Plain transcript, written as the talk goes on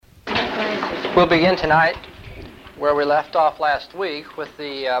We'll begin tonight where we left off last week with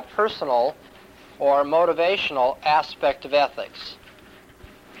the personal or motivational aspect of ethics.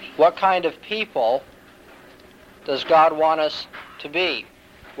 What kind of people does God want us to be?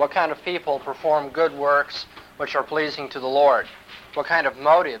 What kind of people perform good works which are pleasing to the Lord? What kind of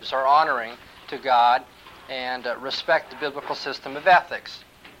motives are honoring to God and respect the biblical system of ethics?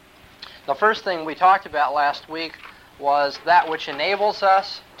 The first thing we talked about last week was that which enables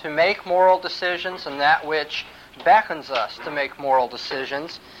us to make moral decisions and that which beckons us to make moral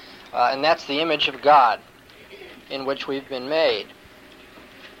decisions, and that's the image of God in which we've been made.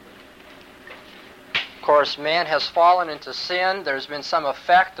 Of course, man has fallen into sin. There's been some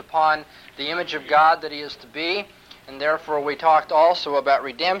effect upon the image of God that he is to be, and therefore we talked also about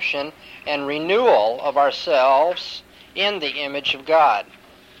redemption and renewal of ourselves in the image of God.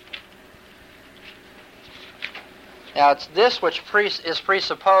 Now, it's this which is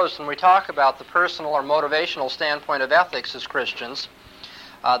presupposed when we talk about the personal or motivational standpoint of ethics as Christians.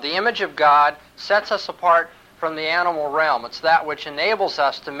 The image of God sets us apart from the animal realm. It's that which enables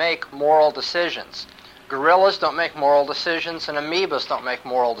us to make moral decisions. Gorillas don't make moral decisions, and amoebas don't make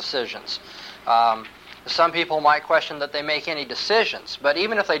moral decisions. Some people might question that they make any decisions, but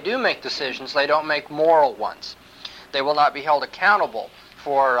even if they do make decisions, they don't make moral ones. They will not be held accountable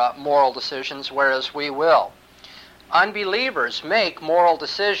for moral decisions, whereas we will. Unbelievers make moral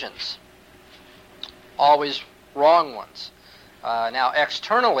decisions, always wrong ones. Now,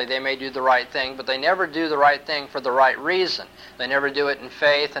 externally they may do the right thing, but they never do the right thing for the right reason. They never do it in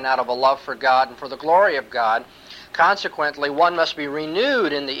faith and out of a love for God and for the glory of God. Consequently, one must be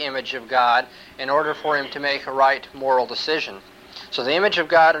renewed in the image of God in order for him to make a right moral decision. So the image of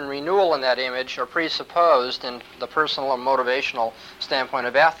God and renewal in that image are presupposed in the personal and motivational standpoint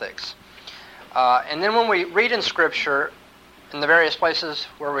of ethics. And then when we read in Scripture, in the various places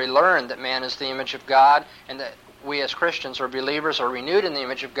where we learn that man is the image of God and that we as Christians or believers are renewed in the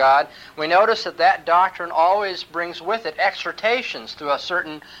image of God, we notice that that doctrine always brings with it exhortations to a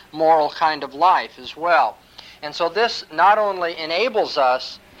certain moral kind of life as well. And so this not only enables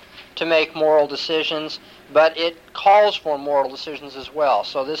us to make moral decisions, but it calls for moral decisions as well.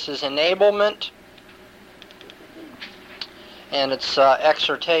 So this is enablement and it's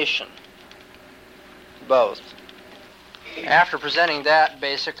exhortation. Both. After presenting that,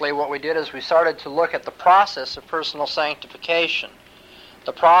 basically what we did is we started to look at the process of personal sanctification,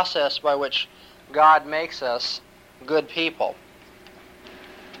 the process by which God makes us good people.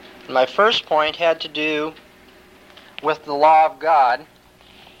 My first point had to do with the law of God.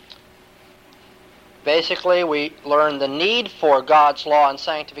 Basically, we learned the need for God's law and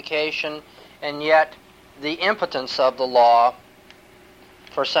sanctification, and yet the impotence of the law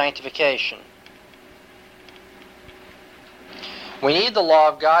for sanctification. We need the law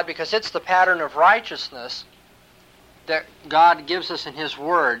of God because it's the pattern of righteousness that God gives us in His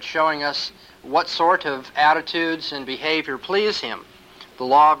Word, showing us what sort of attitudes and behavior please Him. The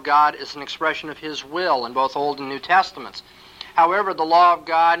law of God is an expression of His will in both Old and New Testaments. However, the law of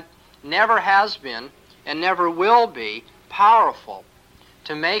God never has been and never will be powerful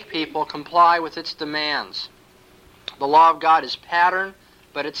to make people comply with its demands. The law of God is pattern,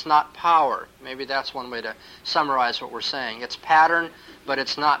 but it's not power. Maybe that's one way to summarize what we're saying. It's pattern, but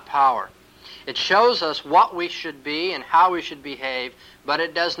it's not power. It shows us what we should be and how we should behave, but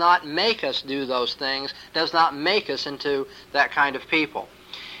it does not make us do those things, does not make us into that kind of people.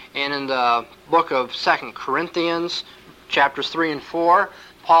 And in the book of 2 Corinthians, chapters 3 and 4,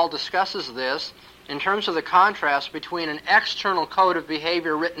 Paul discusses this in terms of the contrast between an external code of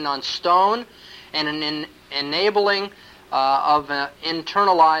behavior written on stone and an enabling of an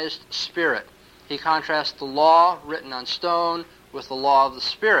internalized spirit. He contrasts the law written on stone with the law of the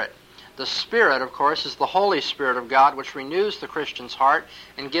Spirit. The Spirit, of course, is the Holy Spirit of God, which renews the Christian's heart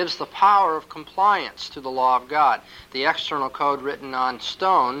and gives the power of compliance to the law of God. The external code written on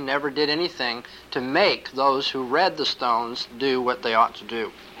stone never did anything to make those who read the stones do what they ought to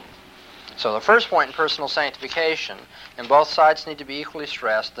do. So the first point in personal sanctification, and both sides need to be equally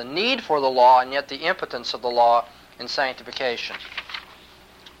stressed, the need for the law and yet the impotence of the law in sanctification.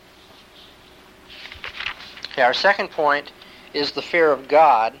 Okay, our second point is the fear of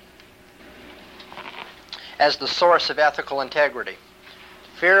God as the source of ethical integrity.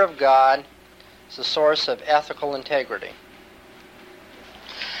 Fear of God is the source of ethical integrity.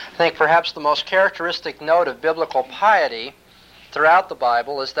 I think perhaps the most characteristic note of biblical piety throughout the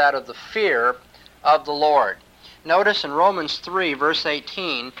Bible is that of the fear of the Lord. Notice in Romans 3, verse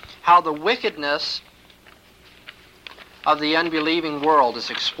 18, how the wickedness of the unbelieving world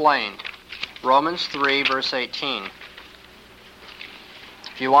is explained. Romans 3, verse 18.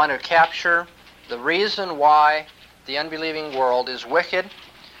 If you want to capture The reason why the unbelieving world is wicked,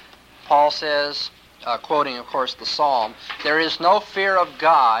 Paul says, quoting, of course, the Psalm, there is no fear of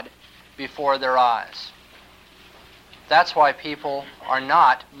God before their eyes. That's why people are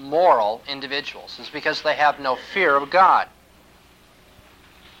not moral individuals. It's because they have no fear of God.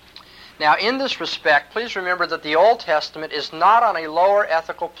 Now, in this respect, please remember that the Old Testament is not on a lower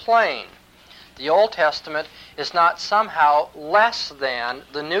ethical plane. The Old Testament is not somehow less than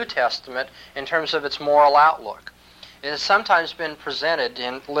the New Testament in terms of its moral outlook. It has sometimes been presented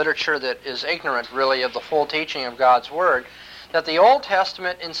in literature that is ignorant, really, of the full teaching of God's Word, that the Old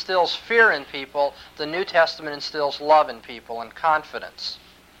Testament instills fear in people, the New Testament instills love in people and confidence.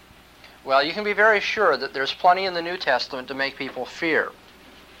 Well, you can be very sure that there's plenty in the New Testament to make people fear.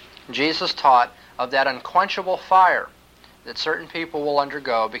 Jesus taught of that unquenchable fire that certain people will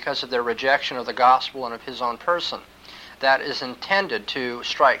undergo because of their rejection of the gospel and of his own person. That is intended to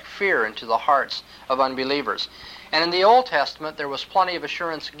strike fear into the hearts of unbelievers. And in the Old Testament, there was plenty of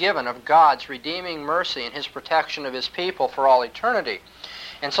assurance given of God's redeeming mercy and his protection of his people for all eternity.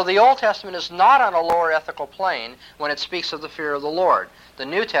 And so the Old Testament is not on a lower ethical plane when it speaks of the fear of the Lord. The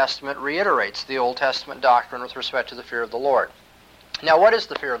New Testament reiterates the Old Testament doctrine with respect to the fear of the Lord. Now, what is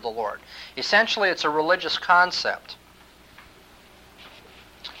the fear of the Lord? Essentially, it's a religious concept.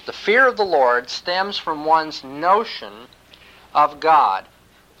 The fear of the Lord stems from one's notion of God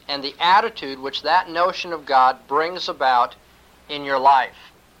and the attitude which that notion of God brings about in your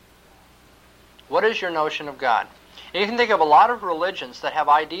life. What is your notion of God? And you can think of a lot of religions that have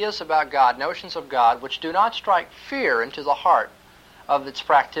ideas about God, notions of God, which do not strike fear into the heart of its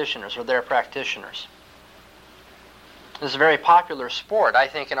practitioners or their practitioners. This is a very popular sport, I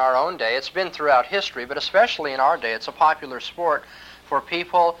think, in our own day. It's been throughout history, but especially in our day, it's a popular sport for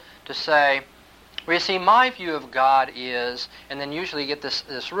people to say, well, you see, my view of God is, and then usually you get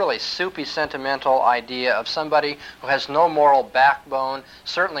this really soupy, sentimental idea of somebody who has no moral backbone,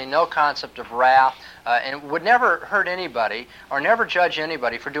 certainly no concept of wrath, and would never hurt anybody or never judge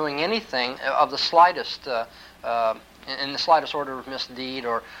anybody for doing anything of the slightest, in the slightest order of misdeed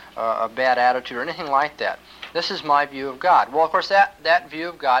or a bad attitude or anything like that. This is my view of God. Well, of course, that view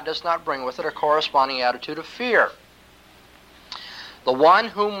of God does not bring with it a corresponding attitude of fear. The one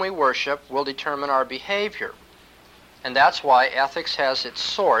whom we worship will determine our behavior. And that's why ethics has its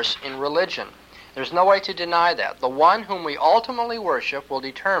source in religion. There's no way to deny that. The one whom we ultimately worship will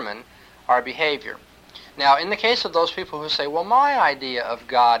determine our behavior. Now, in the case of those people who say, well, my idea of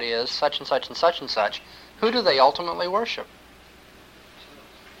God is such and such and such and such, who do they ultimately worship?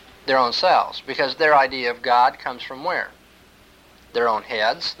 Their own selves, because their idea of God comes from where? Their own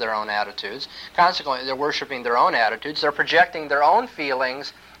heads, their own attitudes. Consequently, they're worshiping their own attitudes. They're projecting their own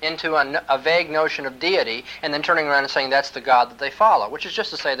feelings into a vague notion of deity and then turning around and saying that's the God that they follow, which is just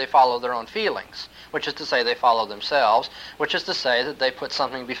to say they follow their own feelings, which is to say they follow themselves, which is to say that they put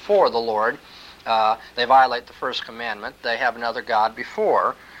something before the Lord. They violate the first commandment. They have another God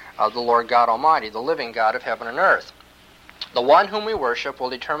before the Lord God Almighty, the living God of heaven and earth. The one whom we worship will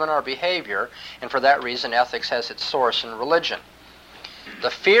determine our behavior, and for that reason ethics has its source in religion.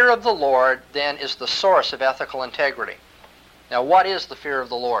 The fear of the Lord, then, is the source of ethical integrity. Now, what is the fear of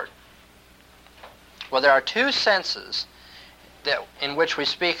the Lord? Well, there are two senses in which we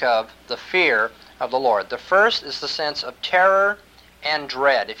speak of the fear of the Lord. The first is the sense of terror and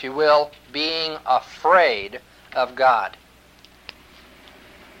dread, if you will, being afraid of God.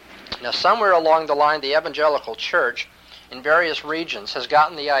 Now, somewhere along the line, the evangelical church in various regions has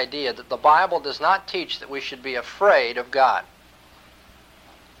gotten the idea that the Bible does not teach that we should be afraid of God.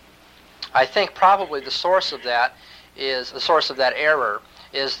 I think probably the source of that error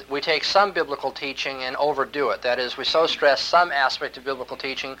is we take some biblical teaching and overdo it. That is, we so stress some aspect of biblical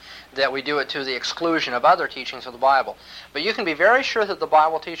teaching that we do it to the exclusion of other teachings of the Bible. But you can be very sure that the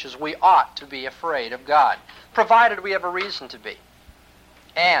Bible teaches we ought to be afraid of God, provided we have a reason to be.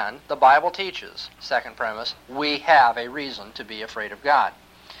 And the Bible teaches, second premise, we have a reason to be afraid of God.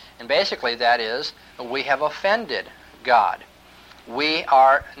 And basically that is, we have offended God. We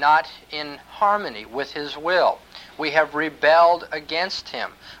are not in harmony with his will. We have rebelled against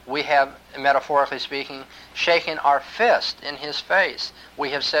him. We have, metaphorically speaking, shaken our fist in his face.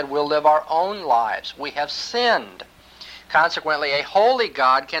 We have said we'll live our own lives. We have sinned. Consequently, a holy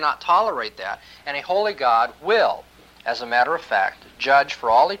God cannot tolerate that, and a holy God will, as a matter of fact, judge for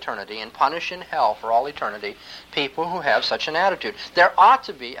all eternity and punish in hell for all eternity people who have such an attitude. There ought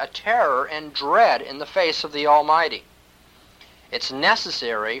to be a terror and dread in the face of the Almighty. It's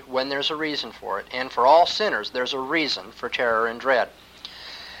necessary when there's a reason for it, and for all sinners there's a reason for terror and dread.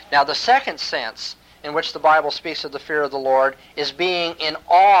 Now, the second sense in which the Bible speaks of the fear of the Lord is being in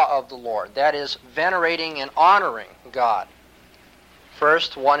awe of the Lord. That is, venerating and honoring God.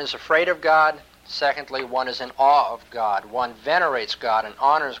 First, one is afraid of God. Secondly, one is in awe of God. One venerates God and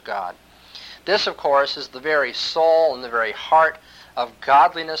honors God. This, of course, is the very soul and the very heart of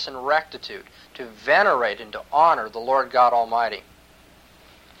godliness and rectitude, to venerate and to honor the Lord God Almighty.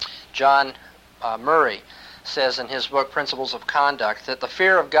 John Murray says in his book, Principles of Conduct, that the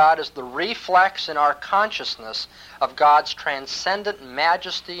fear of God is the reflex in our consciousness of God's transcendent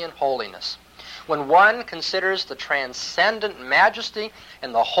majesty and holiness. When one considers the transcendent majesty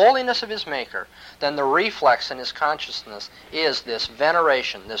and the holiness of his Maker, then the reflex in his consciousness is this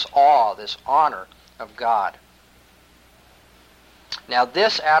veneration, this awe, this honor of God. Now,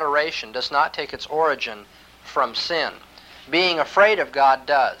 this adoration does not take its origin from sin. Being afraid of God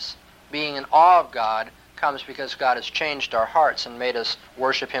does. Being in awe of God comes because God has changed our hearts and made us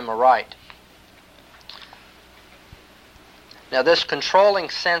worship Him aright. Now, this controlling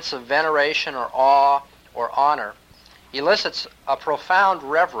sense of veneration or awe or honor elicits a profound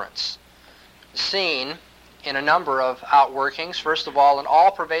reverence seen in a number of outworkings. First of all, an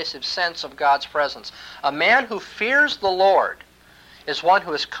all-pervasive sense of God's presence. A man who fears the Lord is one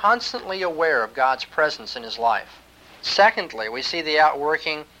who is constantly aware of God's presence in his life. Secondly, we see the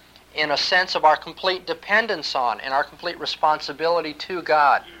outworking in a sense of our complete dependence on and our complete responsibility to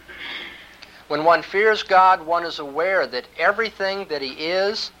God. When one fears God, one is aware that everything that he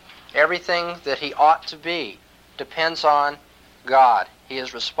is, everything that he ought to be, depends on God. He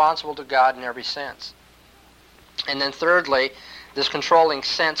is responsible to God in every sense. And then thirdly, this controlling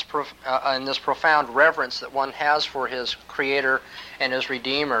sense and this profound reverence that one has for his Creator and his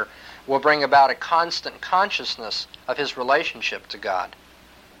Redeemer will bring about a constant consciousness of his relationship to God.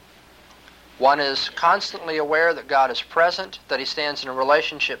 One is constantly aware that God is present, that he stands in a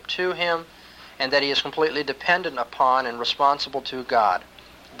relationship to Him, and that he is completely dependent upon and responsible to God.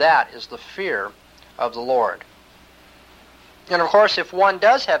 That is the fear of the Lord. And of course, if one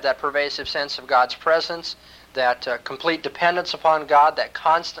does have that pervasive sense of God's presence, that complete dependence upon God, that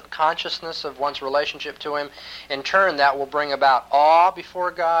constant consciousness of one's relationship to Him, in turn that will bring about awe before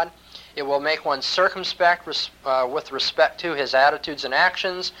God. It will make one circumspect with respect to His attitudes and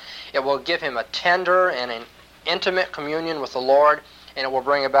actions. It will give him a tender and an intimate communion with the Lord, and it will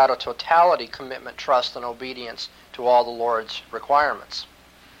bring about a totality commitment, trust, and obedience to all the Lord's requirements.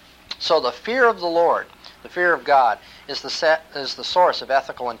 So the fear of the Lord, the fear of God, is the source of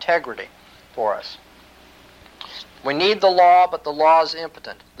ethical integrity for us. We need the law, but the law is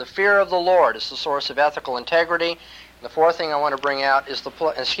impotent. The fear of the Lord is the source of ethical integrity. The fourth thing I want to bring out is the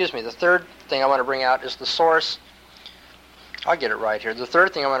third thing I want to bring out is the source. I'll get it right here. The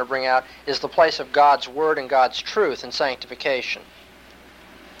third thing I want to bring out is the place of God's Word and God's truth in sanctification.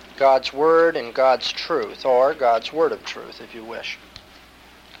 God's Word and God's truth, or God's Word of truth, if you wish.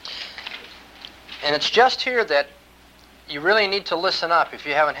 And it's just here that you really need to listen up if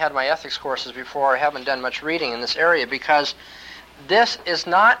you haven't had my ethics courses before or haven't done much reading in this area, because this is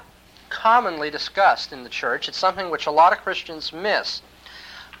not commonly discussed in the church. It's something which a lot of Christians miss.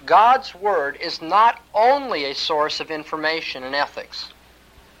 God's Word is not only a source of information in ethics.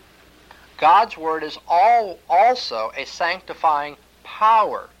 God's Word is also a sanctifying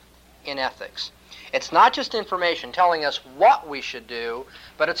power in ethics. It's not just information telling us what we should do,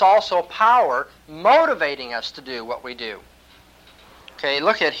 but it's also power motivating us to do what we do. Okay,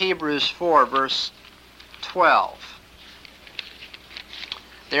 look at Hebrews 4, verse 12.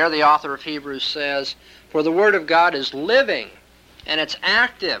 There the author of Hebrews says, "For the Word of God is living, and it's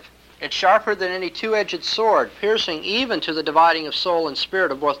active. It's sharper than any two-edged sword, piercing even to the dividing of soul and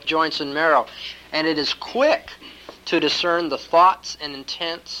spirit, of both joints and marrow. And it is quick to discern the thoughts and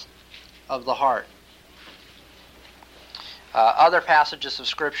intents of the heart." Other passages of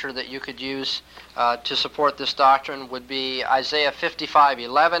Scripture that you could use to support this doctrine would be Isaiah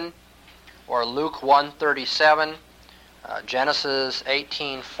 55:11, or Luke 1:37, Genesis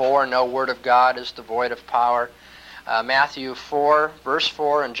 18:4, "No word of God is devoid of power," Matthew 4, verse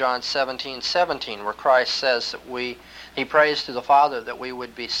 4, and John 17:17, where Christ says that He prays to the Father that we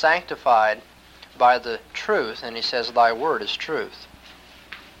would be sanctified by the truth, and He says, "Thy word is truth."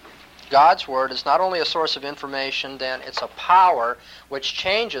 God's Word is not only a source of information, then it's a power which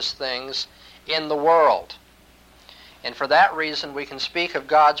changes things in the world. And for that reason, we can speak of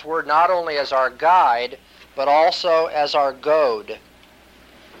God's Word not only as our guide, but also as our goad.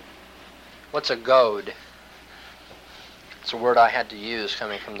 What's a goad? It's a word I had to use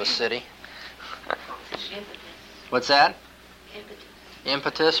coming from the city. What's that?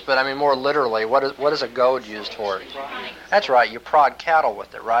 Impetus, but I mean more literally, what is a goad used for? That's right, you prod cattle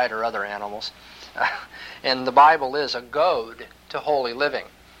with it, right, or other animals. And the Bible is a goad to holy living.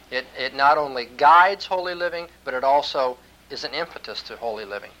 It not only guides holy living, but it also is an impetus to holy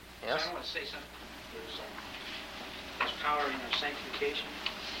living. Yes? So I want to say something. There's power in our sanctification.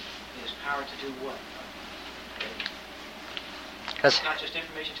 There's power to do what? It's not just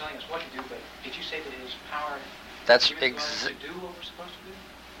information telling us what to do, but did you say that it is power to do what we're supposed to do?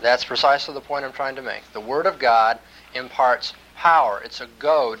 That's precisely the point I'm trying to make. The Word of God imparts power. It's a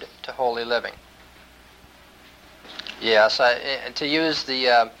goad to holy living. Yes,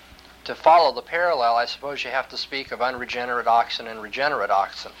 to follow the parallel, I suppose you have to speak of unregenerate oxen and regenerate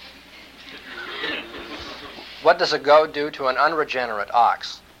oxen. What does a goad do to an unregenerate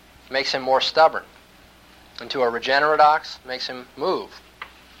ox? It makes him more stubborn. And to a regenerate ox, makes him move.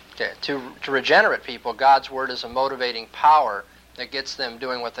 Okay. To regenerate people, God's Word is a motivating power that gets them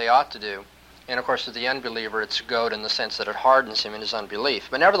doing what they ought to do. And of course, to the unbeliever, it's a goad in the sense that it hardens him in his unbelief.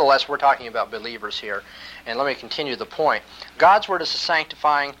 But nevertheless, we're talking about believers here. And let me continue the point. God's Word is a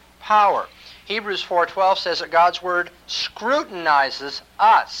sanctifying power. Hebrews 4:12 says that God's Word scrutinizes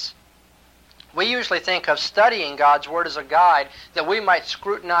us. We usually think of studying God's Word as a guide that we might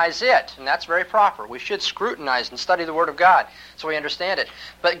scrutinize it, and that's very proper. We should scrutinize and study the Word of God so we understand it.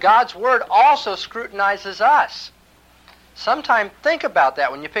 But God's Word also scrutinizes us. Sometime think about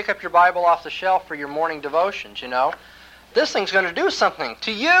that when you pick up your Bible off the shelf for your morning devotions, This thing's going to do something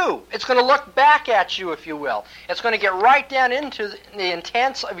to you. It's going to look back at you, if you will. It's going to get right down into the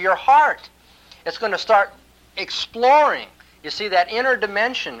intents of your heart. It's going to start exploring, you see, that inner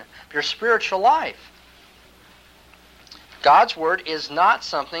dimension of your spiritual life. God's Word is not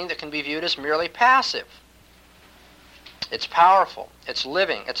something that can be viewed as merely passive. It's powerful. It's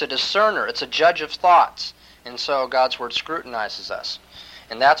living. It's a discerner. It's a judge of thoughts. And so God's Word scrutinizes us.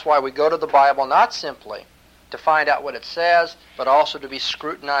 And that's why we go to the Bible not simply to find out what it says, but also to be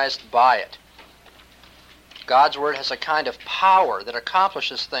scrutinized by it. God's Word has a kind of power that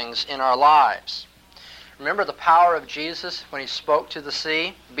accomplishes things in our lives. Remember the power of Jesus when he spoke to the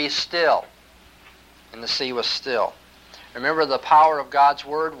sea? Be still. And the sea was still. Remember the power of God's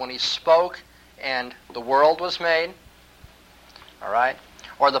Word when he spoke and the world was made? All right?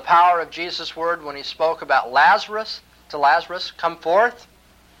 Or the power of Jesus' Word when he spoke about Lazarus, to Lazarus, come forth,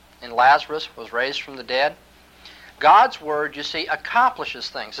 and Lazarus was raised from the dead. God's Word, you see,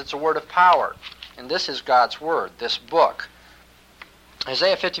 accomplishes things. It's a word of power. And this is God's Word, this book.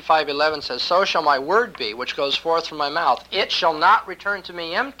 Isaiah 55:11 says, "So shall my word be, which goes forth from my mouth. It shall not return to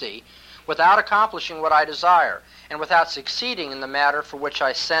me empty, without accomplishing what I desire, and without succeeding in the matter for which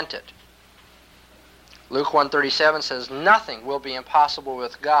I sent it." Luke 1:37 says, "Nothing will be impossible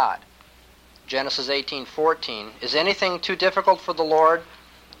with God." Genesis 18:14, "Is anything too difficult for the Lord?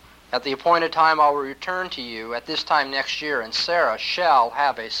 At the appointed time I will return to you at this time next year, and Sarah shall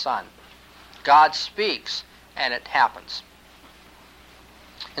have a son." God speaks, and it happens.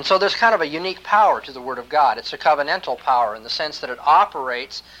 And so there's kind of a unique power to the Word of God. It's a covenantal power in the sense that it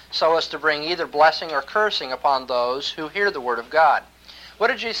operates so as to bring either blessing or cursing upon those who hear the Word of God. What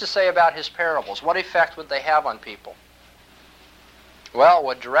did Jesus say about his parables? What effect would they have on people? Well, it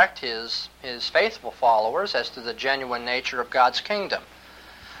would direct his faithful followers as to the genuine nature of God's kingdom.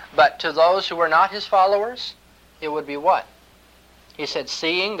 But to those who were not his followers, it would be what? He said,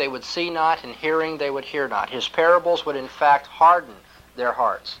 seeing they would see not, and hearing they would hear not. His parables would in fact harden their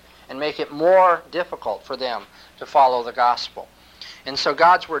hearts and make it more difficult for them to follow the gospel. And so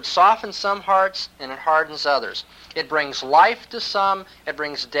God's Word softens some hearts and it hardens others. It brings life to some, it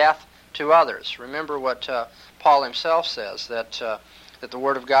brings death to others. Remember what Paul himself says, that the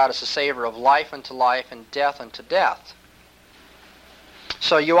Word of God is a savor of life unto life and death unto death.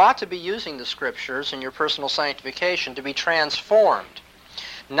 So you ought to be using the Scriptures in your personal sanctification to be transformed,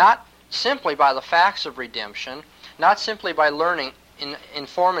 not simply by the facts of redemption, not simply by learning in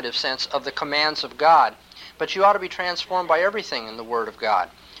informative sense of the commands of God, but you ought to be transformed by everything in the Word of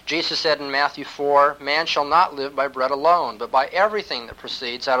God. Jesus said in Matthew 4, "Man shall not live by bread alone, but by everything that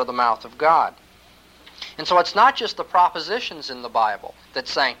proceeds out of the mouth of God." And so it's not just the propositions in the Bible that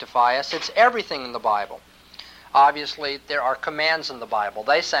sanctify us, it's everything in the Bible. Obviously, there are commands in the Bible.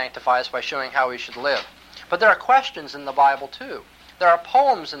 They sanctify us by showing how we should live. But there are questions in the Bible too. There are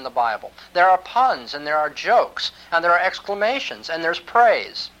poems in the Bible. There are puns and there are jokes and there are exclamations and there's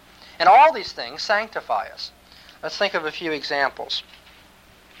praise. And all these things sanctify us. Let's think of a few examples.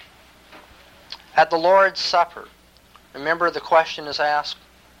 At the Lord's Supper, remember the question is asked,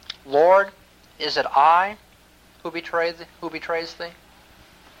 "Lord, is it I who betrays thee?"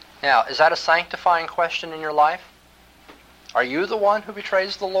 Now, is that a sanctifying question in your life? Are you the one who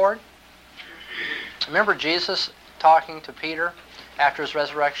betrays the Lord? Remember Jesus talking to Peter after his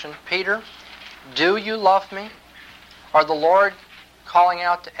resurrection? "Peter, Do you love me? Or the Lord calling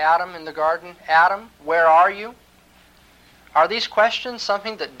out to Adam in the garden, Adam, where are you? Are these questions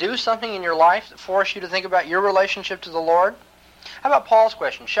something that do something in your life that force you to think about your relationship to the Lord? How about Paul's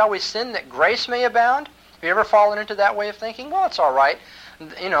question, shall we sin that grace may abound? Have you ever fallen into that way of thinking? Well, it's all right.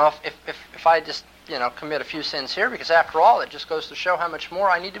 If I just, commit a few sins here, because after all, it just goes to show how much more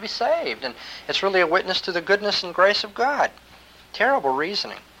I need to be saved. And it's really a witness to the goodness and grace of God. Terrible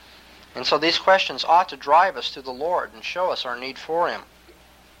reasoning. And so these questions ought to drive us to the Lord and show us our need for Him.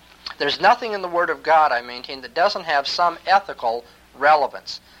 There's nothing in the Word of God, I maintain, that doesn't have some ethical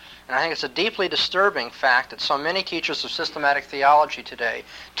relevance. And I think it's a deeply disturbing fact that so many teachers of systematic theology today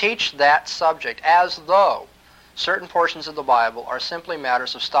teach that subject as though certain portions of the Bible are simply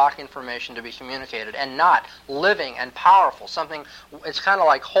matters of stock information to be communicated and not living and powerful. It's kind of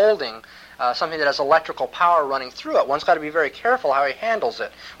like holding something that has electrical power running through it. One's got to be very careful how he handles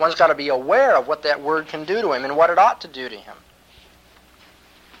it. One's got to be aware of what that word can do to him and what it ought to do to him.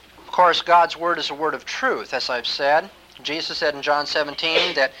 Of course, God's word is a word of truth, as I've said. Jesus said in John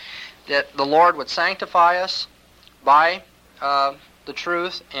 17 that the Lord would sanctify us by the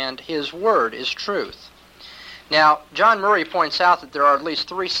truth, and His word is truth. Now, John Murray points out that there are at least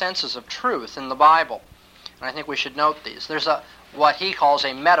 3 senses of truth in the Bible, and I think we should note these. There's what he calls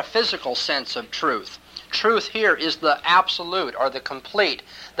a metaphysical sense of truth. Truth here is the absolute or the complete,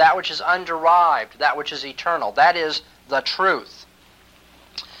 that which is underived, that which is eternal. That is the truth.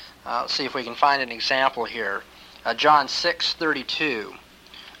 Let's see if we can find an example here. John 6:32,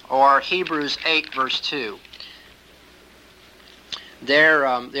 or Hebrews 8, verse 2. There,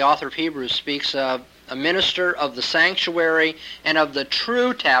 the author of Hebrews speaks of a minister of the sanctuary and of the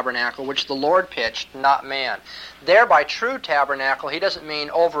true tabernacle which the Lord pitched, not man. There, by true tabernacle, he doesn't mean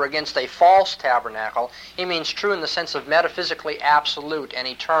over against a false tabernacle. He means true in the sense of metaphysically absolute and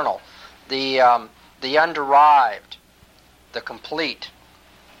eternal, the underived, the complete.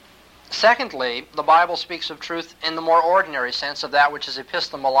 Secondly, the Bible speaks of truth in the more ordinary sense of that which is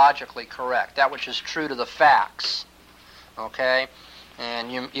epistemologically correct, that which is true to the facts. Okay?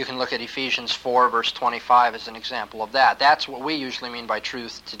 And you can look at Ephesians 4, verse 25 as an example of that. That's what we usually mean by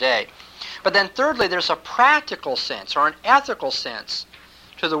truth today. But then thirdly, there's a practical sense or an ethical sense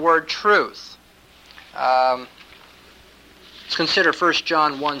to the word truth. Let's consider 1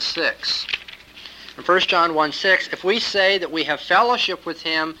 John 1:6. In 1 John 1:6, if we say that we have fellowship with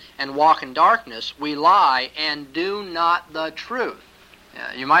Him and walk in darkness, we lie and do not the truth.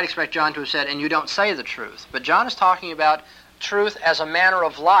 You might expect John to have said, and you don't say the truth. But John is talking about truth as a manner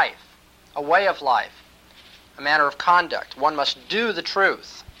of life, a way of life, a manner of conduct. One must do the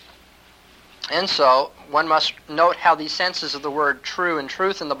truth. And so one must note how these senses of the word true and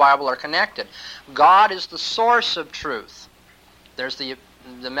truth in the Bible are connected. God is the source of truth. There's the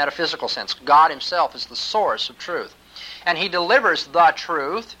metaphysical sense. God Himself is the source of truth. And He delivers the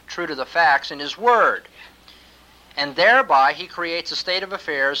truth, true to the facts, in His Word. And thereby He creates a state of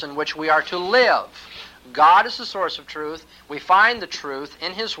affairs in which we are to live. God is the source of truth. We find the truth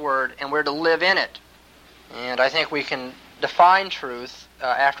in His Word, and we're to live in it. And I think we can define truth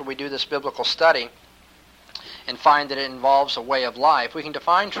after we do this biblical study and find that it involves a way of life. We can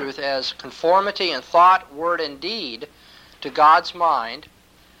define truth as conformity in thought, word, and deed to God's mind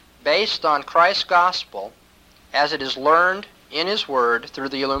based on Christ's gospel as it is learned in His Word through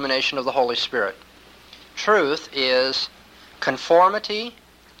the illumination of the Holy Spirit. Truth is conformity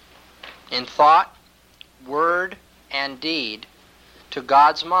in thought, word, and deed to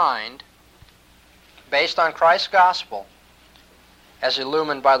God's mind based on Christ's gospel as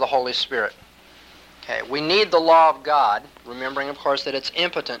illumined by the Holy Spirit. Okay, we need the law of God, remembering, of course, that it's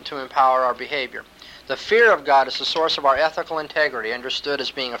impotent to empower our behavior. The fear of God is the source of our ethical integrity, understood as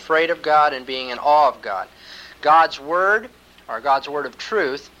being afraid of God and being in awe of God. God's Word, or God's Word of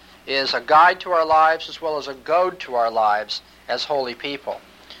truth, is a guide to our lives as well as a goad to our lives as holy people.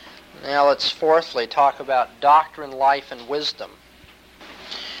 Now let's fourthly talk about doctrine, life, and wisdom.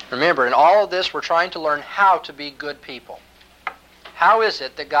 Remember, in all of this we're trying to learn how to be good people. How is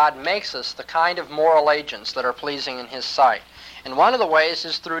it that God makes us the kind of moral agents that are pleasing in His sight? And one of the ways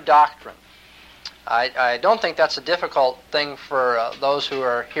is through doctrine. I don't think that's a difficult thing for those who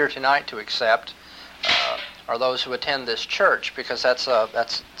are here tonight to accept, or those who attend this church, because that's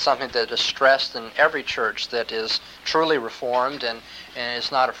something that is stressed in every church that is truly reformed and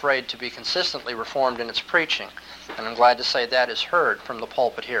is not afraid to be consistently reformed in its preaching. And I'm glad to say that is heard from the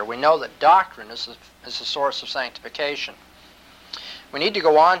pulpit here. We know that doctrine is a source of sanctification. We need to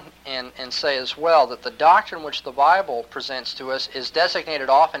go on and say as well that the doctrine which the Bible presents to us is designated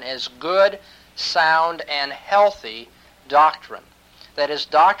often as good, sound, and healthy doctrine. That is,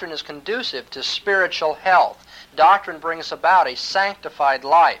 doctrine is conducive to spiritual health. Doctrine brings about a sanctified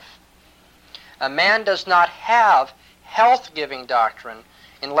life. A man does not have health-giving doctrine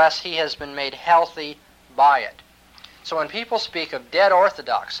unless he has been made healthy by it. So when people speak of dead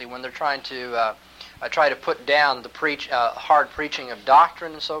orthodoxy, when they're trying to try to put down the hard preaching of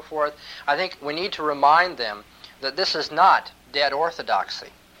doctrine and so forth, I think we need to remind them that this is not dead orthodoxy.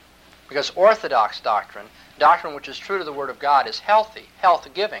 Because orthodox doctrine, doctrine which is true to the Word of God, is healthy,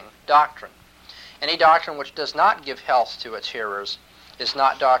 health-giving doctrine. Any doctrine which does not give health to its hearers is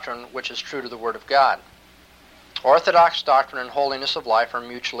not doctrine which is true to the Word of God. Orthodox doctrine and holiness of life are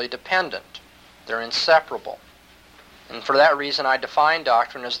mutually dependent. They're inseparable. And for that reason, I define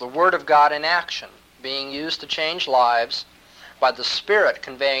doctrine as the Word of God in action, being used to change lives by the Spirit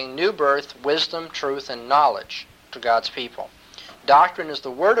conveying new birth, wisdom, truth, and knowledge to God's people. Doctrine is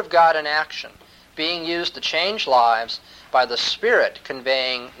the Word of God in action, being used to change lives by the Spirit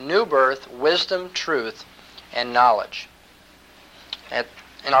conveying new birth, wisdom, truth, and knowledge.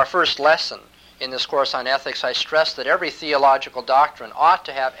 In our first lesson in this course on ethics, I stressed that every theological doctrine ought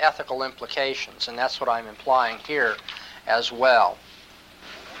to have ethical implications, and that's what I'm implying here as well.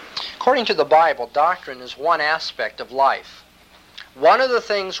 According to the Bible, doctrine is one aspect of life. One of the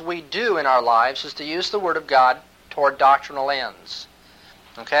things we do in our lives is to use the Word of God toward doctrinal ends.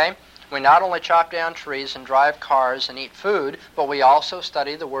 Okay? We not only chop down trees and drive cars and eat food, but we also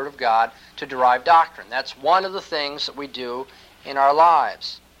study the Word of God to derive doctrine. That's one of the things that we do in our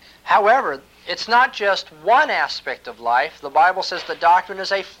lives. However, it's not just one aspect of life. The Bible says that doctrine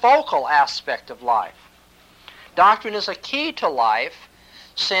is a focal aspect of life. Doctrine is a key to life,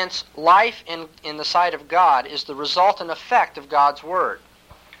 since life in the sight of God is the result and effect of God's Word.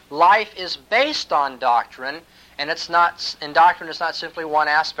 Life is based on doctrine, and doctrine is not simply one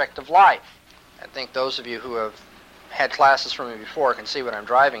aspect of life. I think those of you who have had classes from me before can see what I'm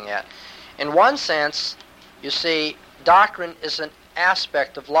driving at. In one sense, you see, doctrine is an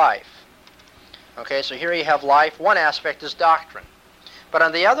aspect of life. Okay, so here you have life. One aspect is doctrine. But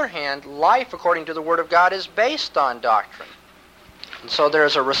on the other hand, life, according to the Word of God, is based on doctrine. And so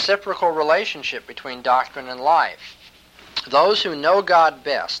there's a reciprocal relationship between doctrine and life. Those who know God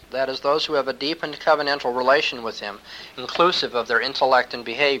best, that is, those who have a deepened covenantal relation with Him, inclusive of their intellect and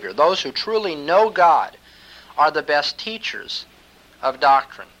behavior, those who truly know God, are the best teachers of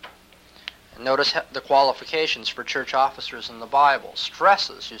doctrine. And notice the qualifications for church officers in the Bible.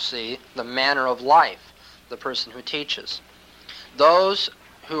 Stresses, you see, the manner of life, the person who teaches. Those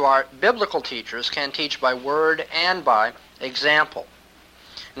who are biblical teachers can teach by word and by example.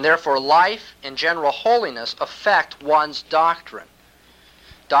 And therefore, life and general holiness affect one's doctrine.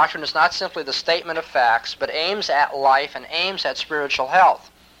 Doctrine is not simply the statement of facts, but aims at life and aims at spiritual health.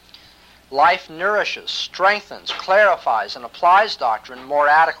 Life nourishes, strengthens, clarifies, and applies doctrine more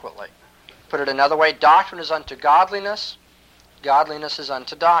adequately. Put it another way, doctrine is unto godliness, godliness is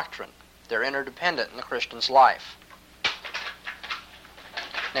unto doctrine. They're interdependent in the Christian's life.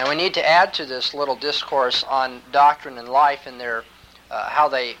 Now we need to add to this little discourse on doctrine and life and their how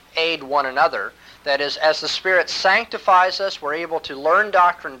they aid one another. That is, as the Spirit sanctifies us, we're able to learn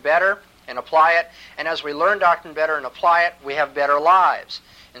doctrine better and apply it. And as we learn doctrine better and apply it, we have better lives.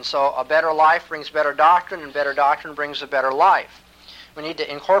 And so a better life brings better doctrine, and better doctrine brings a better life. We need to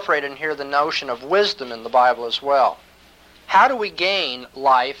incorporate in here the notion of wisdom in the Bible as well. How do we gain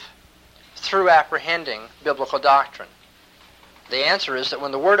life through apprehending biblical doctrine? The answer is that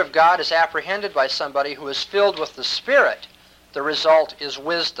when the Word of God is apprehended by somebody who is filled with the Spirit, the result is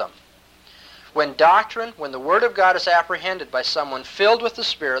wisdom. When the Word of God is apprehended by someone filled with the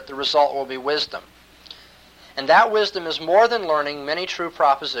Spirit, the result will be wisdom. And that wisdom is more than learning many true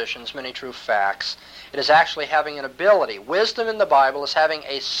propositions, many true facts. It is actually having an ability. Wisdom in the Bible is having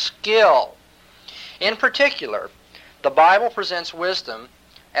a skill. In particular, the Bible presents wisdom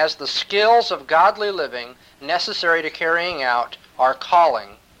as the skills of godly living necessary to carrying out our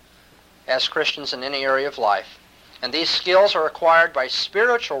calling as Christians in any area of life. And these skills are acquired by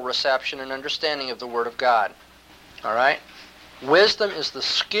spiritual reception and understanding of the Word of God. All right? Wisdom is the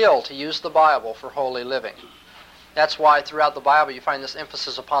skill to use the Bible for holy living. That's why throughout the Bible you find this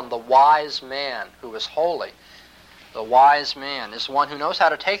emphasis upon the wise man who is holy. The wise man is one who knows how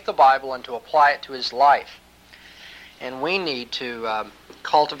to take the Bible and to apply it to his life. And we need to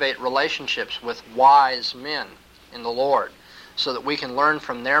cultivate relationships with wise men in the Lord so that we can learn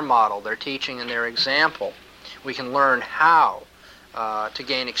from their model, their teaching, and their example. We can learn how to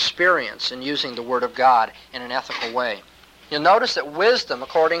gain experience in using the Word of God in an ethical way. You'll notice that wisdom,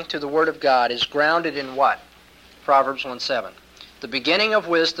 according to the Word of God, is grounded in what? Proverbs 1:7. The beginning of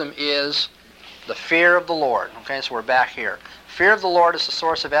wisdom is the fear of the Lord. Okay, so we're back here. Fear of the Lord is the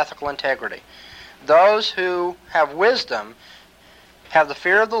source of ethical integrity. Those who have wisdom have the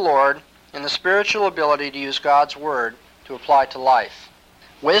fear of the Lord and the spiritual ability to use God's Word to apply to life.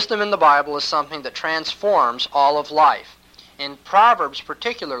 Wisdom in the Bible is something that transforms all of life. In Proverbs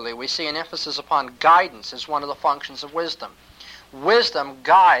particularly, we see an emphasis upon guidance as one of the functions of wisdom. Wisdom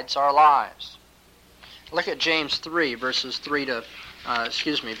guides our lives. Look at James 3, verses 13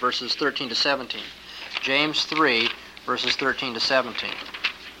 to 17. James 3, verses 13 to 17.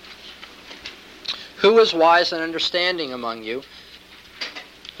 Who is wise and understanding among you?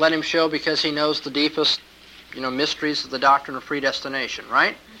 Let him show, because he knows the deepest, mysteries of the doctrine of predestination,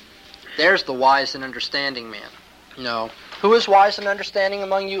 right? There's the wise and understanding man. No. Who is wise and understanding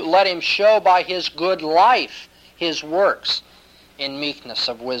among you? Let him show by his good life his works in meekness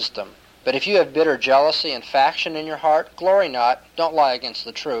of wisdom. But if you have bitter jealousy and faction in your heart, glory not, don't lie against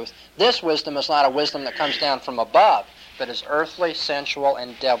the truth. This wisdom is not a wisdom that comes down from above, but is earthly, sensual,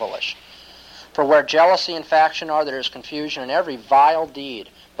 and devilish. For where jealousy and faction are, there is confusion in every vile deed.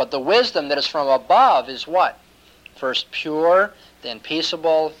 But the wisdom that is from above is what? First pure, then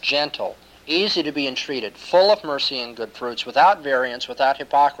peaceable, gentle, easy to be entreated, full of mercy and good fruits, without variance, without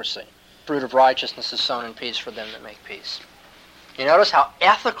hypocrisy. Fruit of righteousness is sown in peace for them that make peace. You notice how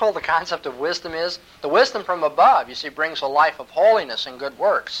ethical the concept of wisdom is? The wisdom from above, you see, brings a life of holiness and good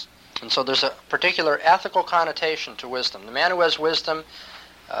works. And so there's a particular ethical connotation to wisdom. The man who has wisdom,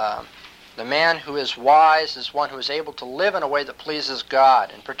 the man who is wise is one who is able to live in a way that pleases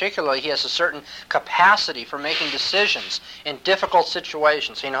God. And particularly, he has a certain capacity for making decisions in difficult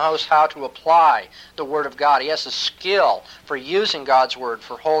situations. He knows how to apply the Word of God. He has a skill for using God's Word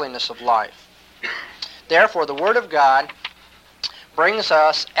for holiness of life. Therefore, the Word of God brings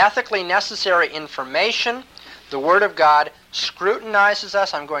us ethically necessary information. The Word of God scrutinizes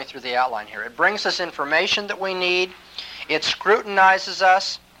us. I'm going through the outline here. It brings us information that we need. It scrutinizes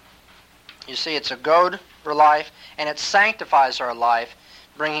us. You see, it's a goad for life, and it sanctifies our life,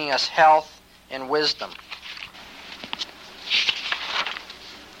 bringing us health and wisdom.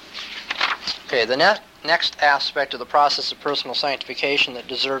 Okay, the next aspect of the process of personal sanctification that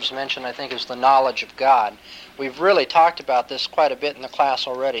deserves mention, I think, is the knowledge of God. We've really talked about this quite a bit in the class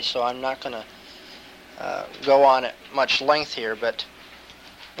already, so I'm not going to go on at much length here, but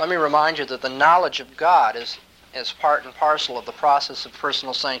let me remind you that the knowledge of God is part and parcel of the process of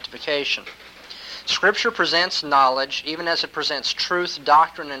personal sanctification. Scripture presents knowledge, even as it presents truth,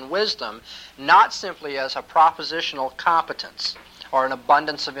 doctrine, and wisdom, not simply as a propositional competence or an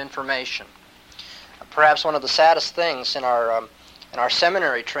abundance of information. Perhaps one of the saddest things in our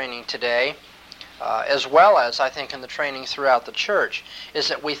seminary training today, as well as, I think, in the training throughout the church, is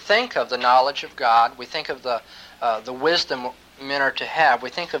that we think of the knowledge of God, we think of the wisdom men are to have, we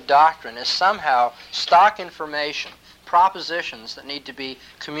think of doctrine as somehow stock information, propositions that need to be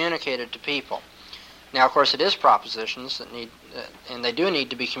communicated to people. Now, of course, it is propositions that need, and they do need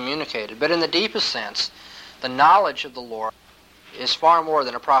to be communicated, but in the deepest sense, the knowledge of the Lord is far more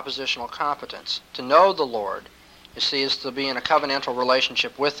than a propositional competence. To know the Lord, you see, is to be in a covenantal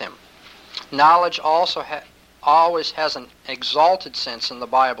relationship with Him. Knowledge also always has an exalted sense in the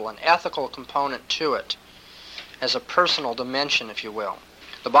Bible, an ethical component to it, as a personal dimension, if you will.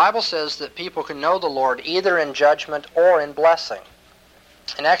 The Bible says that people can know the Lord either in judgment or in blessing.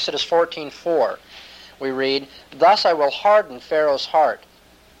 In Exodus 14:4, we read, "Thus I will harden Pharaoh's heart,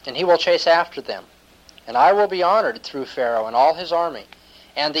 and he will chase after them. And I will be honored through Pharaoh and all his army.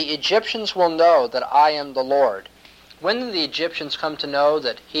 And the Egyptians will know that I am the Lord." When did the Egyptians come to know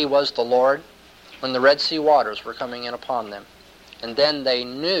that He was the Lord? When the Red Sea waters were coming in upon them. And then they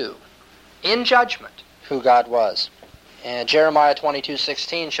knew, in judgment, who God was. And Jeremiah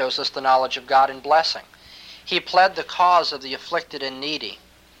 22:16 shows us the knowledge of God in blessing. He pled the cause of the afflicted and needy.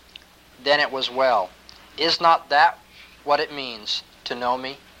 Then it was well. Is not that what it means to know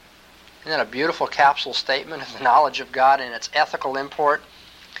me? Isn't that a beautiful capsule statement of the knowledge of God and its ethical import?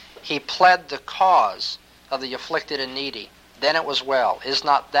 He pled the cause of the afflicted and needy. Then it was well. Is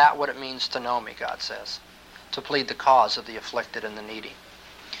not that what it means to know me, God says? To plead the cause of the afflicted and the needy.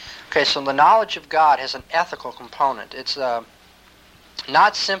 Okay, so the knowledge of God has an ethical component. It's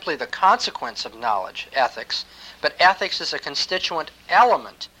not simply the consequence of knowledge, ethics, but ethics is a constituent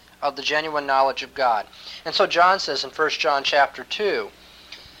element of the genuine knowledge of God. And so John says in 1 John chapter 2,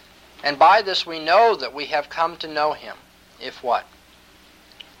 "And by this we know that we have come to know Him, if what?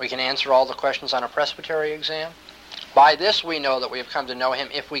 We can answer all the questions on a presbytery exam? By this we know that we have come to know him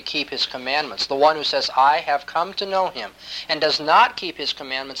if we keep his commandments. The one who says, I have come to know him, and does not keep his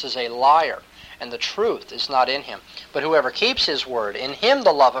commandments is a liar, and the truth is not in him. But whoever keeps his word, in him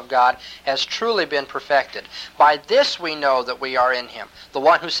the love of God has truly been perfected. By this we know that we are in him. The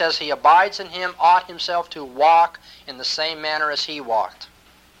one who says he abides in him ought himself to walk in the same manner as he walked.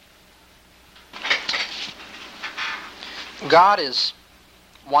 God is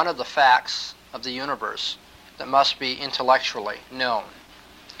one of the facts of the universe that must be intellectually known.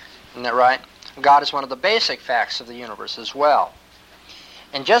 Isn't that right? God is one of the basic facts of the universe as well.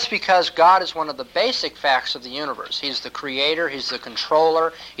 And just because God is one of the basic facts of the universe, he's the creator, he's the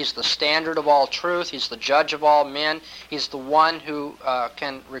controller, he's the standard of all truth, he's the judge of all men, he's the one who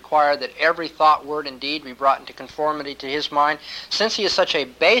can require that every thought, word, and deed be brought into conformity to his mind. Since he is such a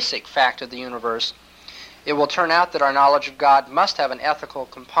basic fact of the universe, it will turn out that our knowledge of God must have an ethical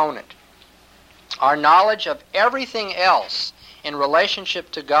component. Our knowledge of everything else in relationship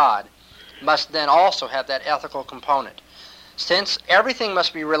to God must then also have that ethical component. Since everything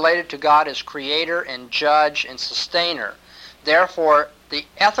must be related to God as creator and judge and sustainer, therefore the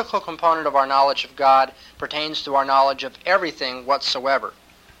ethical component of our knowledge of God pertains to our knowledge of everything whatsoever.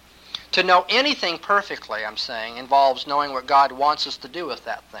 To know anything perfectly, I'm saying, involves knowing what God wants us to do with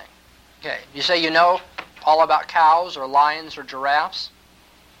that thing. Okay, you say you know all about cows or lions or giraffes?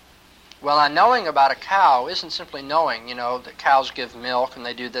 Well, now, knowing about a cow isn't simply knowing, that cows give milk and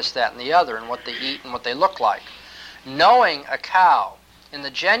they do this, that, and the other, and what they eat and what they look like. Knowing a cow, in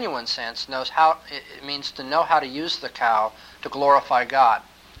the genuine sense, it means to know how to use the cow to glorify God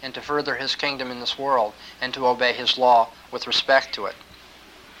and to further his kingdom in this world and to obey his law with respect to it.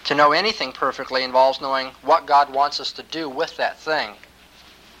 To know anything perfectly involves knowing what God wants us to do with that thing.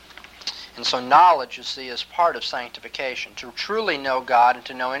 And so knowledge, you see, is part of sanctification. To truly know God and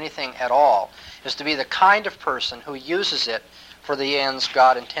to know anything at all is to be the kind of person who uses it for the ends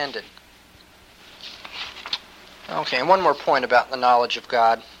God intended. Okay, and one more point about the knowledge of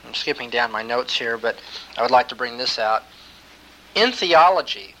God. I'm skipping down my notes here, but I would like to bring this out. In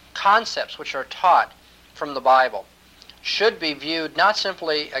theology, concepts which are taught from the Bible should be viewed not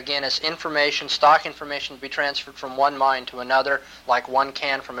simply, again, as information, stock information to be transferred from one mind to another, like one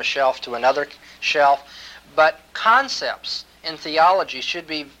can from a shelf to another shelf, but concepts in theology should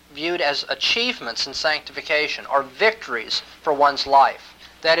be viewed as achievements in sanctification or victories for one's life.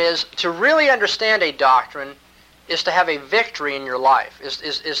 That is, to really understand a doctrine is to have a victory in your life,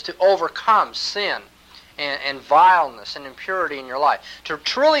 is to overcome sin and vileness and impurity in your life. To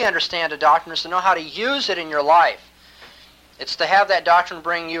truly understand a doctrine is to know how to use it in your life. It's to have that doctrine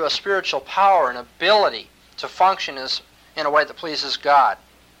bring you a spiritual power and ability to function in a way that pleases God.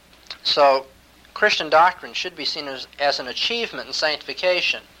 So, Christian doctrine should be seen as an achievement in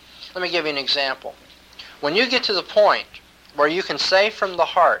sanctification. Let me give you an example. When you get to the point where you can say from the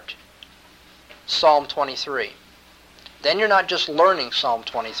heart Psalm 23, then you're not just learning Psalm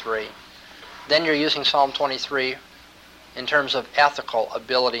 23. Then you're using Psalm 23 in terms of ethical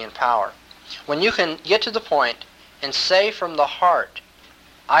ability and power. When you can get to the point and say from the heart,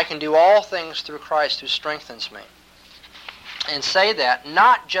 I can do all things through Christ who strengthens me, and say that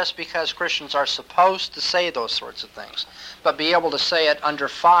not just because Christians are supposed to say those sorts of things, but be able to say it under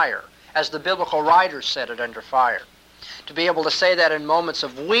fire, as the biblical writers said it under fire. To be able to say that in moments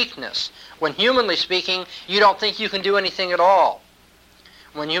of weakness, when humanly speaking, you don't think you can do anything at all.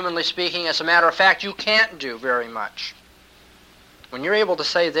 When humanly speaking, as a matter of fact, you can't do very much. When you're able to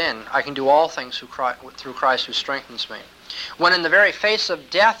say then, I can do all things through Christ who strengthens me. When in the very face of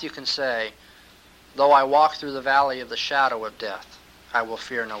death you can say, though I walk through the valley of the shadow of death, I will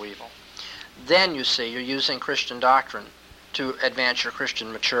fear no evil. Then, you see, you're using Christian doctrine to advance your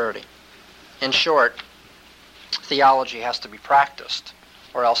Christian maturity. In short, theology has to be practiced,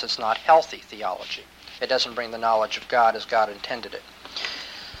 or else it's not healthy theology. It doesn't bring the knowledge of God as God intended it.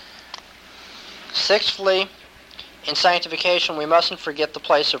 Sixthly, in sanctification, we mustn't forget the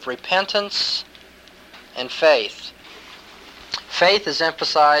place of repentance and faith. Faith is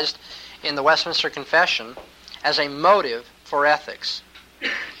emphasized in the Westminster Confession as a motive for ethics.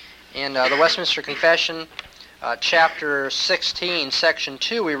 In the Westminster Confession, chapter 16, section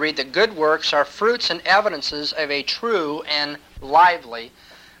 2, we read that good works are fruits and evidences of a true and lively,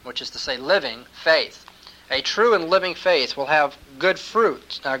 which is to say living, faith. A true and living faith will have good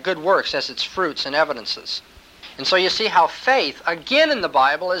works as its fruits and evidences. And so you see how faith, again in the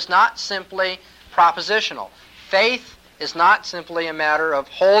Bible, is not simply propositional. Faith is not simply a matter of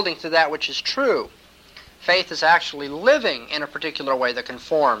holding to that which is true. Faith is actually living in a particular way that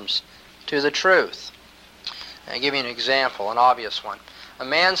conforms to the truth. I'll give you an example, an obvious one. a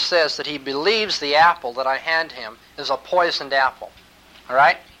man says that he believes the apple that I hand him is a poisoned apple. All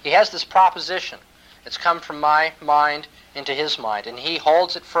right? He has this proposition. It's come from my mind into his mind, and he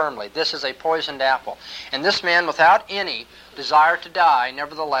holds it firmly. This is a poisoned apple. And this man, without any desire to die,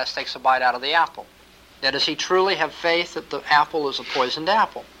 nevertheless takes a bite out of the apple. Now, does he truly have faith that the apple is a poisoned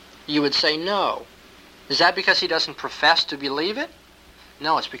apple? You would say no. Is that because he doesn't profess to believe it?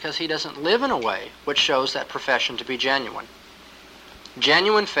 No, it's because he doesn't live in a way which shows that profession to be genuine.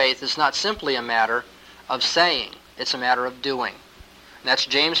 Genuine faith is not simply a matter of saying, it's a matter of doing. And that's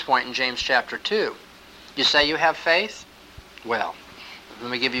James' point in James chapter 2. You say you have faith? Well,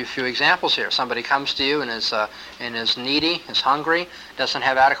 let me give you a few examples here. Somebody comes to you and is needy, is hungry, doesn't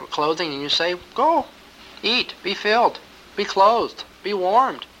have adequate clothing, and you say, go, eat, be filled, be clothed, be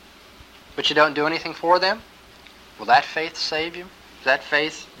warmed. But you don't do anything for them? Will that faith save you? Is that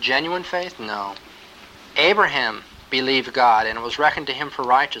faith genuine faith? No. Abraham believed God, and it was reckoned to him for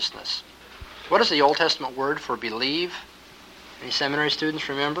righteousness. What is the Old Testament word for believe? Any seminary students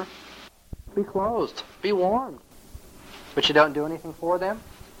remember? Be clothed, be warmed. But you don't do anything for them?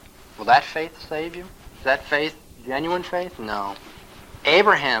 Will that faith save you? Is that faith genuine faith? No.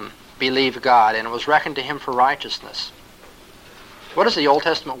 Abraham believed God, and it was reckoned to him for righteousness. What is the Old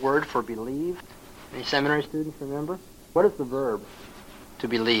Testament word for believe? Any seminary students remember? What is the verb to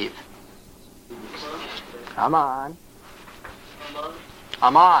believe? Come on.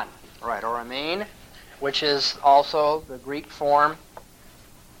 Aman. Right, or amen, which is also the Greek form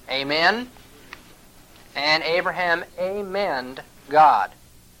amen. And Abraham amened God,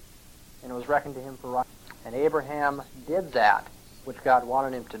 and it was reckoned to him for righteousness. And Abraham did that which God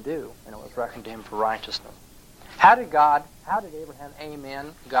wanted him to do, and it was reckoned to him for righteousness. How did Abraham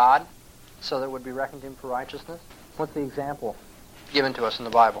amen God so that it would be reckoned to him for righteousness? What's the example given to us in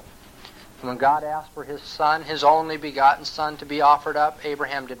the Bible? When God asked for his son, his only begotten son, to be offered up,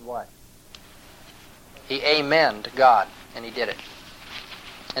 Abraham did what? He amened God, and he did it.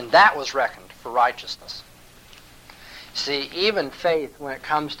 And that was reckoned for righteousness. See, even faith, when it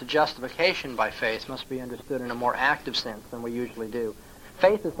comes to justification by faith, must be understood in a more active sense than we usually do.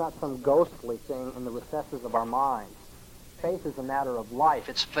 Faith is not some ghostly thing in the recesses of our minds. Faith is a matter of life.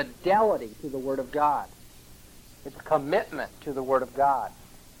 It's fidelity to the Word of God. It's commitment to the Word of God.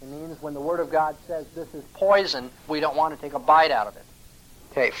 It means when the Word of God says this is poison, we don't want to take a bite out of it.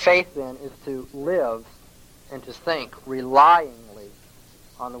 Okay, faith then is to live and to think relyingly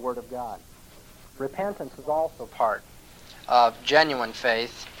on the Word of God. Repentance is also part of genuine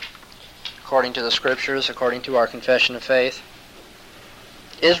faith, according to the Scriptures, according to our confession of faith.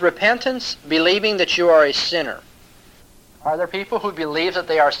 Is repentance believing that you are a sinner? Are there people who believe that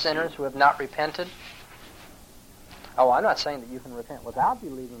they are sinners who have not repented? Oh, I'm not saying that you can repent without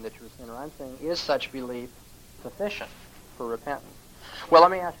believing that you're a sinner. I'm saying, is such belief sufficient for repentance? Well,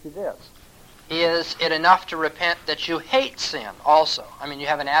 let me ask you this. Is it enough to repent that you hate sin also? I mean, you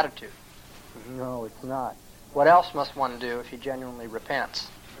have an attitude. No, it's not. What else must one do if he genuinely repents?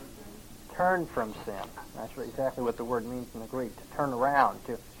 Turn from sin. That's exactly what the word means in the Greek. To turn around,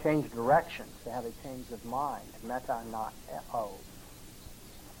 to change directions, to have a change of mind. Meta, not eo.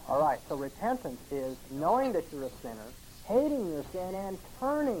 All right, so repentance is knowing that you're a sinner, hating your sin, and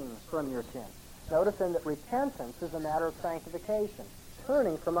turning from your sin. Notice then that repentance is a matter of sanctification,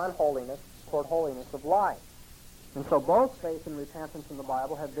 turning from unholiness toward holiness of life. And so both faith and repentance in the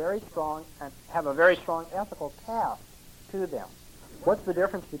Bible have a very strong ethical cast to them. What's the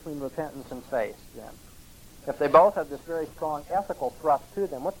difference between repentance and faith, then? If they both have this very strong ethical thrust to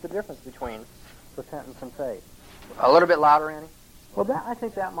them, what's the difference between repentance and faith? A little bit louder, Annie? Well, I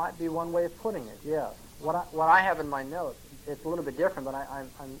think that might be one way of putting it, yes. What I have in my notes, it's a little bit different, but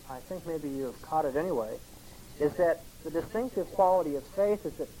I think maybe you have caught it anyway, is that the distinctive quality of faith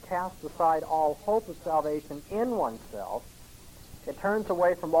is that it casts aside all hope of salvation in oneself. It turns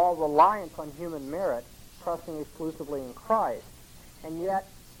away from all reliance on human merit, trusting exclusively in Christ. And yet,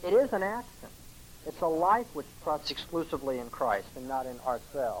 it is an action. It's a life which trusts exclusively in Christ and not in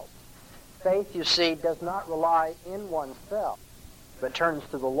ourselves. Faith, you see, does not rely in oneself, but turns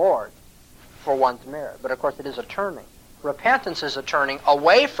to the Lord for one's merit. But of course, it is a turning. Repentance is a turning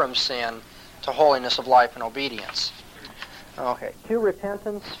away from sin to holiness of life and obedience. Okay. To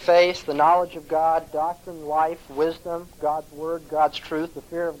repentance, faith, the knowledge of God, doctrine, life, wisdom, God's Word, God's truth, the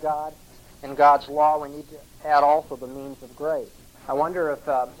fear of God, and God's law, we need to add also the means of grace. I wonder if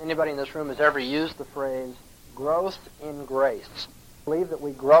anybody in this room has ever used the phrase, growth in grace. Believe that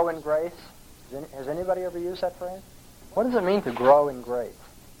we grow in grace? Has anybody ever used that phrase? What does it mean to grow in grace?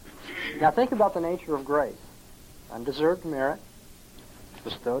 Now think about the nature of grace. Undeserved merit,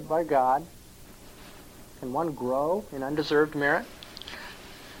 bestowed by God. Can one grow in undeserved merit?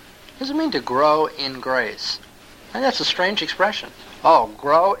 does it mean to grow in grace? And that's a strange expression. Oh,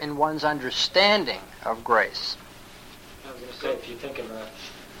 grow in one's understanding of grace. I was going to say, if you think of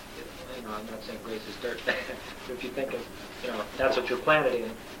I'm not saying grace is dirt, but if you think of, that's what you're planted in,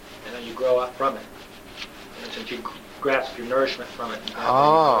 and then you grow up from it. And since you grasp your nourishment from it.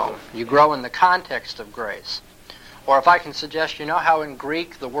 You grow in the context of grace. Or if I can suggest, how in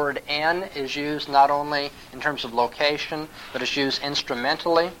Greek the word "en" is used not only in terms of location, but it's used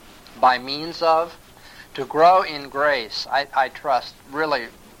instrumentally, by means of. To grow in grace, I trust, really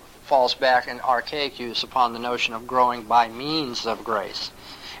falls back in archaic use upon the notion of growing by means of grace.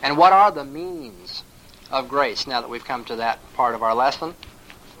 And what are the means of grace, now that we've come to that part of our lesson?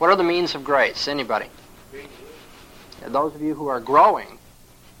 What are the means of grace? Anybody? Those of you who are growing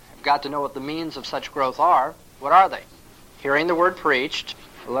have got to know what the means of such growth are. What are they? Hearing the word preached.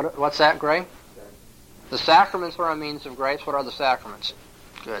 What's that, Gray? The sacraments are a means of grace. What are the sacraments?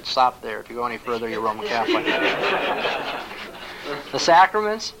 Good. Stop there. If you go any further, you're Roman Catholic. The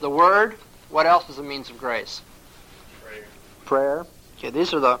sacraments, the Word. What else is a means of grace? Prayer. Okay,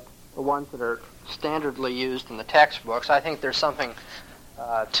 these are the ones that are standardly used in the textbooks. I think there's something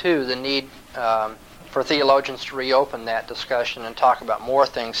to the need for theologians to reopen that discussion and talk about more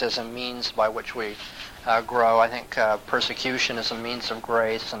things as a means by which we grow. I think persecution is a means of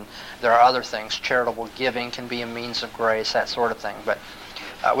grace, and there are other things. Charitable giving can be a means of grace, that sort of thing. But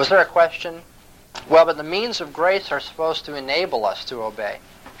was there a question? Well, but the means of grace are supposed to enable us to obey.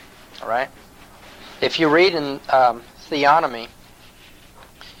 All right? If you read in Theonomy,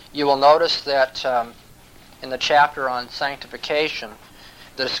 you will notice that in the chapter on sanctification,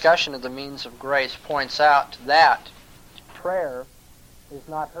 the discussion of the means of grace points out that prayer is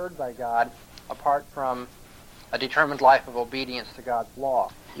not heard by God apart from a determined life of obedience to God's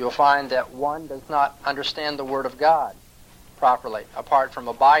law. You'll find that one does not understand the Word of God properly apart from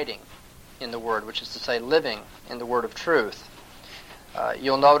abiding in the Word, which is to say living in the Word of truth.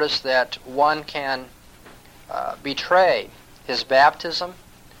 You'll notice that one can betray his baptism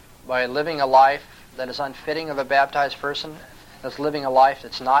by living a life that is unfitting of a baptized person, that's living a life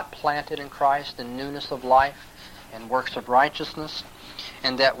that's not planted in Christ in newness of life and works of righteousness,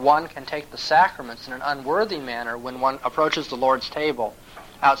 and that one can take the sacraments in an unworthy manner when one approaches the Lord's table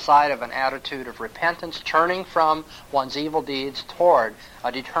outside of an attitude of repentance, turning from one's evil deeds toward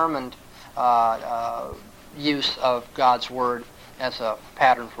a determined use of God's Word as a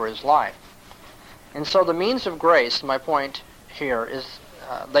pattern for his life. And so the means of grace, my point here, is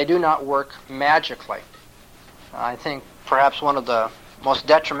they do not work magically. I think perhaps one of the most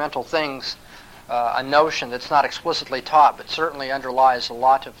detrimental things, a notion that's not explicitly taught, but certainly underlies a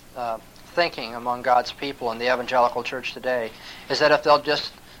lot of thinking among God's people in the evangelical church today, is that if they'll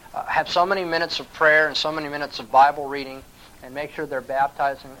just have so many minutes of prayer and so many minutes of Bible reading and make sure they're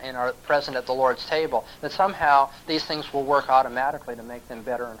baptized and are present at the Lord's table, that somehow these things will work automatically to make them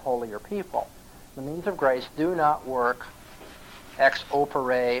better and holier people. The means of grace do not work ex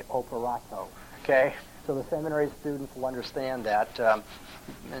opere operato. Okay? So the seminary students will understand that.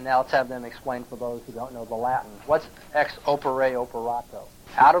 And now let's have them explain for those who don't know the Latin. What's ex opere operato?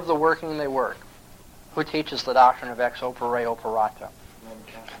 Out of the working they work. Who teaches the doctrine of ex opere operato?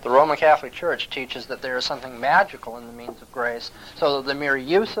 The Roman Catholic Church teaches that there is something magical in the means of grace, so that the mere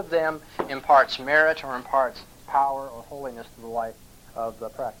use of them imparts merit or imparts power or holiness to the life of the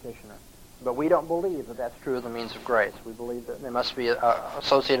practitioner. But we don't believe that that's true of the means of grace. We believe that they must be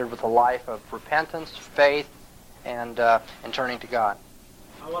associated with a life of repentance, faith, and turning to God.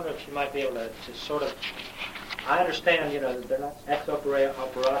 I wonder if you might be able to sort of... I understand, that they're not ex opere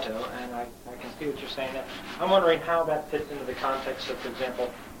operato, and I can see what you're saying there. I'm wondering how that fits into the context of, for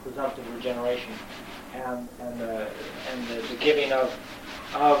example, presumptive regeneration and the giving of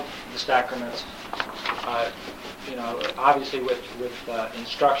the sacraments. Obviously with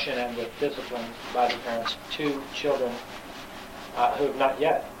instruction and with discipline by the parents to children who have not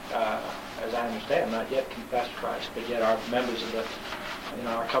yet, as I understand, not yet confessed Christ, but yet are members of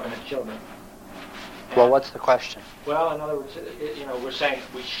our covenant children. Well, what's the question? Well, in other words, we're saying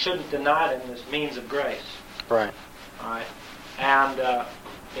we shouldn't deny them this means of grace. Right. All right. And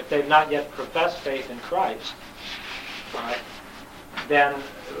if they've not yet professed faith in Christ, all right, then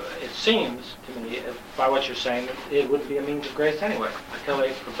it seems to me, by what you're saying, that it wouldn't be a means of grace anyway until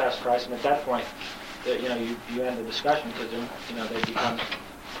they profess Christ, and at that point, you end the discussion because they become.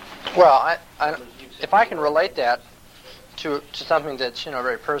 Well, if I can relate that to something that's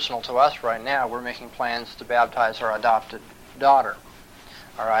very personal to us right now, we're making plans to baptize our adopted daughter.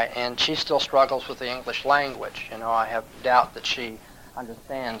 All right, and she still struggles with the English language. I have doubt that she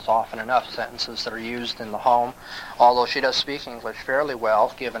understands often enough sentences that are used in the home, although she does speak English fairly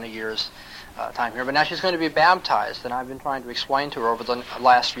well, given a year's time here. But now she's going to be baptized, and I've been trying to explain to her over the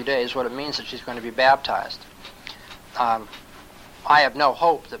last few days what it means that she's going to be baptized. I have no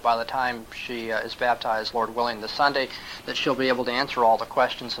hope that by the time she is baptized, Lord willing, this Sunday, that she'll be able to answer all the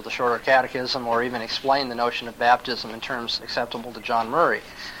questions of the Shorter Catechism or even explain the notion of baptism in terms acceptable to John Murray.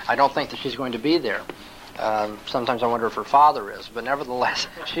 I don't think that she's going to be there. Sometimes I wonder if her father is, but nevertheless,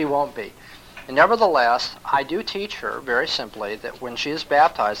 she won't be. And nevertheless, I do teach her very simply that when she is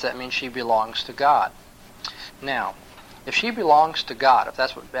baptized, that means she belongs to God. Now, if she belongs to God, if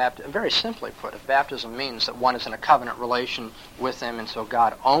that's what very simply put, if baptism means that one is in a covenant relation with him and so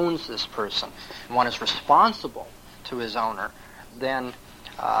God owns this person and one is responsible to his owner, then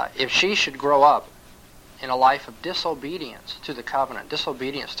if she should grow up in a life of disobedience to the covenant,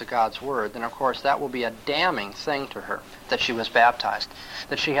 disobedience to God's word, then of course that will be a damning thing to her that she was baptized,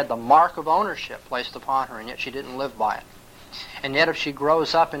 that she had the mark of ownership placed upon her and yet she didn't live by it. And yet if she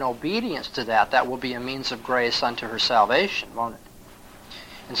grows up in obedience to that, that will be a means of grace unto her salvation, won't it?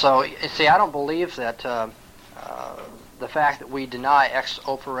 And so, you see, I don't believe that the fact that we deny ex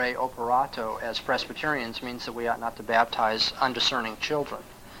opere operato as Presbyterians means that we ought not to baptize undiscerning children,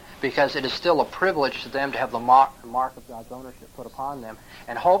 because it is still a privilege to them to have the mark of God's ownership put upon them,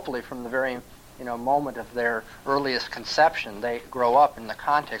 and hopefully from the very moment of their earliest conception, they grow up in the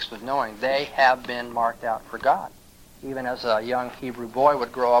context of knowing they have been marked out for God. Even as a young Hebrew boy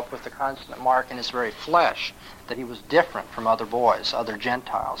would grow up with the constant mark in his very flesh that he was different from other boys, other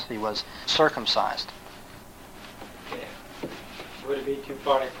Gentiles. He was circumcised. Okay. Would it be too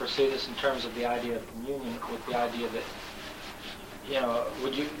far to pursue this in terms of the idea of communion with the idea that,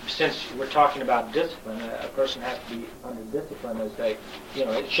 since we're talking about discipline, a person has to be under discipline as they,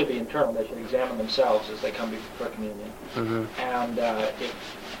 it should be internal. They should examine themselves as they come before communion. Mm-hmm. And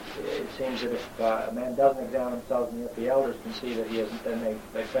it seems that if a man doesn't examine himself and if the elders can see that he isn't, then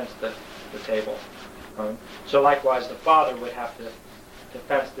they fence the table. So likewise, the father would have to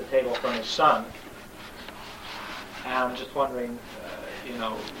fence the table from his son. And I'm just wondering,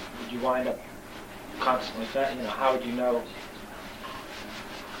 would you wind up constantly, how would you know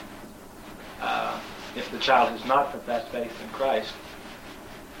if the child has not professed faith in Christ?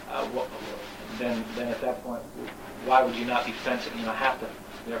 Then at that point, why would you not be fencing? Have to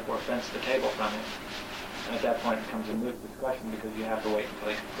therefore fence the table from him. And at that point it becomes a moot discussion because you have to wait until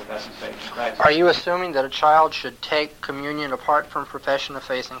he professes faith in Christ. Are you assuming that a child should take communion apart from profession of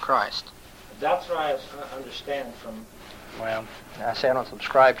faith in Christ? That's what I understand from... Well, I say I don't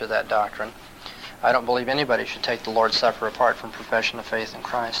subscribe to that doctrine. I don't believe anybody should take the Lord's Supper apart from profession of faith in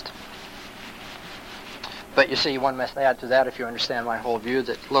Christ. But you see, one must add to that, if you understand my whole view,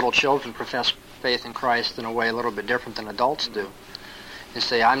 that little children profess faith in Christ in a way a little bit different than adults do. You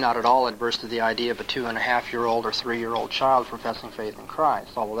see, I'm not at all adverse to the idea of a 2.5-year-old or 3-year-old child professing faith in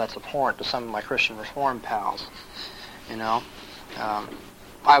Christ, although that's abhorrent to some of my Christian Reform pals.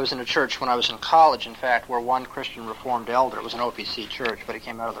 I was in a church when I was in college, in fact, where one Christian Reformed elder, it was an OPC church, but it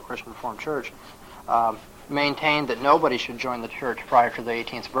came out of the Christian Reformed church, maintained that nobody should join the church prior to the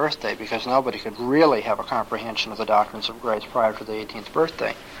 18th birthday because nobody could really have a comprehension of the doctrines of grace prior to the 18th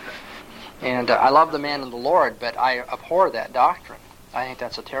birthday. And I love the man in the Lord, but I abhor that doctrine. I think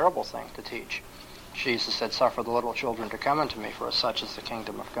that's a terrible thing to teach. Jesus said, "Suffer the little children to come unto me, for as such is the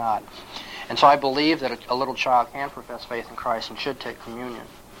kingdom of God." And so I believe that a little child can profess faith in Christ and should take communion.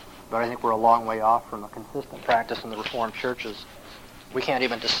 But I think we're a long way off from a consistent practice in the Reformed churches. We can't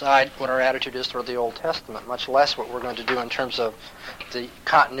even decide what our attitude is toward the Old Testament, much less what we're going to do in terms of the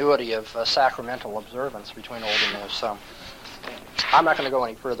continuity of sacramental observance between Old and New. So I'm not going to go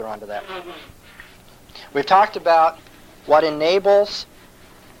any further onto that. We've talked about what enables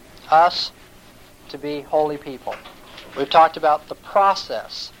us to be holy people. We've talked about the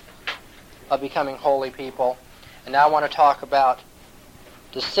process of becoming holy people, and now I want to talk about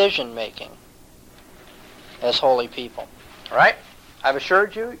decision-making as holy people. All right? I've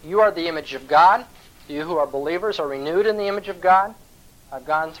assured you, you are the image of God. You who are believers are renewed in the image of God. I've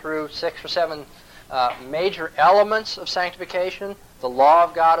gone through 6 or 7 major elements of sanctification. The law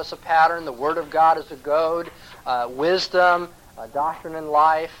of God is a pattern. The Word of God is a goad. Wisdom, doctrine and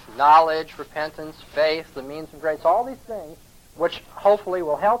life, knowledge, repentance, faith, the means of grace, all these things, which hopefully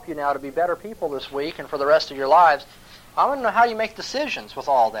will help you now to be better people this week and for the rest of your lives. I want to know how you make decisions with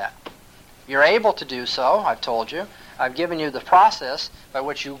all that. You're able to do so, I've told you. I've given you the process by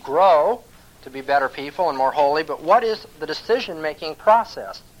which you grow to be better people and more holy, but what is the decision-making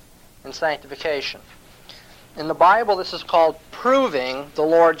process in sanctification? In the Bible, this is called proving the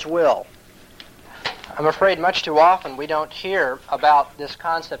Lord's will. I'm afraid much too often we don't hear about this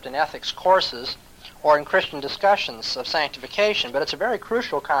concept in ethics courses or in Christian discussions of sanctification, but it's a very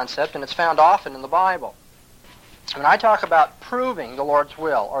crucial concept, and it's found often in the Bible. When I talk about proving the Lord's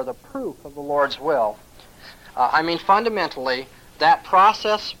will, or the proof of the Lord's will, I mean fundamentally that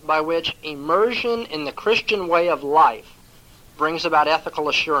process by which immersion in the Christian way of life brings about ethical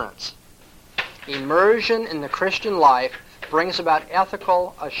assurance. Immersion in the Christian life brings about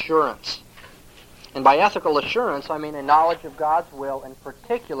ethical assurance. And by ethical assurance, I mean a knowledge of God's will in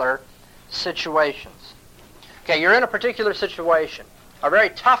particular situations. Okay, you're in a particular situation. A very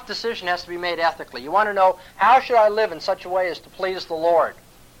tough decision has to be made ethically. You want to know, how should I live in such a way as to please the Lord?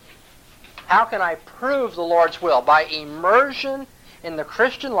 How can I prove the Lord's will? By immersion in the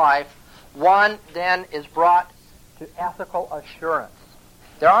Christian life, one then is brought to ethical assurance.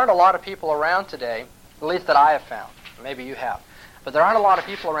 There aren't a lot of people around today, at least that I have found, maybe you have, but there aren't a lot of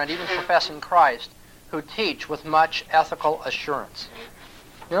people around, even professing Christ, who teach with much ethical assurance.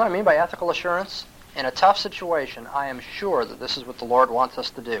 You know what I mean by ethical assurance? In a tough situation, I am sure that this is what the Lord wants us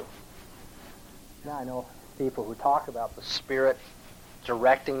to do. Now, I know people who talk about the Spirit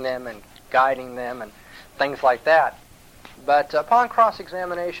directing them and guiding them and things like that. But upon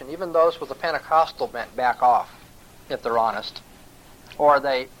cross-examination, even those with a Pentecostal bent back off, if they're honest. Or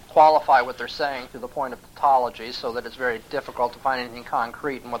they qualify what they're saying to the point of tautology so that it's very difficult to find anything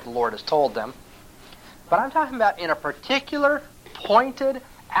concrete in what the Lord has told them. But I'm talking about in a particular, pointed,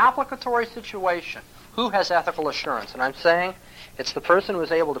 applicatory situation, who has ethical assurance? And I'm saying it's the person who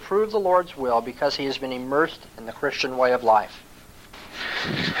is able to prove the Lord's will because he has been immersed in the Christian way of life.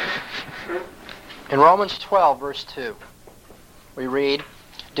 In Romans 12, verse 2, we read,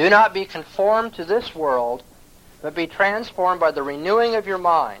 "Do not be conformed to this world, but be transformed by the renewing of your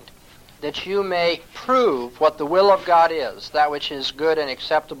mind, that you may prove what the will of God is, that which is good and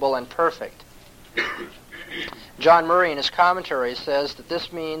acceptable and perfect." John Murray in his commentary says that this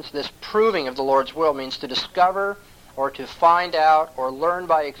proving of the Lord's will means to discover or to find out or learn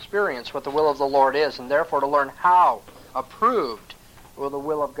by experience what the will of the Lord is, and therefore to learn how approved the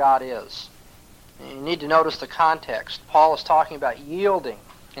will of God is. You need to notice the context. Paul is talking about yielding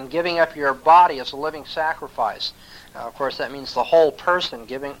and giving up your body as a living sacrifice. Now, of course, that means the whole person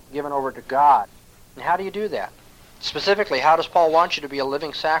given over to God. And how do you do that? Specifically, how does Paul want you to be a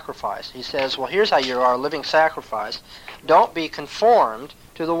living sacrifice? He says, well, here's how you are a living sacrifice. Don't be conformed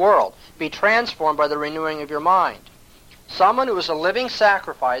to the world. Be transformed by the renewing of your mind. Someone who is a living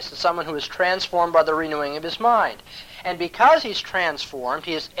sacrifice is someone who is transformed by the renewing of his mind. And because he's transformed,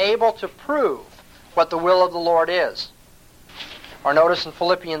 he is able to prove what the will of the Lord is. Or notice in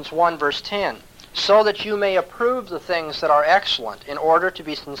Philippians 1, verse 10, "So that you may approve the things that are excellent, in order to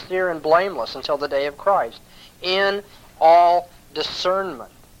be sincere and blameless until the day of Christ, in all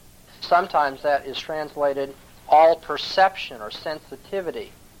discernment." Sometimes that is translated all perception or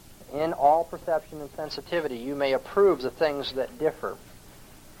sensitivity. In all perception and sensitivity, you may approve the things that differ.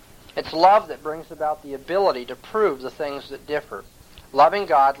 It's love that brings about the ability to prove the things that differ. Loving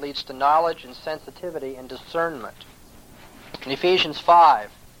God leads to knowledge and sensitivity and discernment. In Ephesians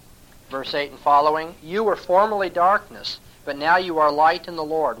 5, verse 8 and following, "You were formerly darkness, but now you are light in the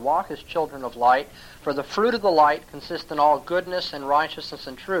Lord. Walk as children of light, for the fruit of the light consists in all goodness and righteousness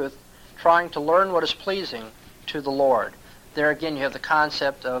and truth, trying to learn what is pleasing to the Lord." There again you have the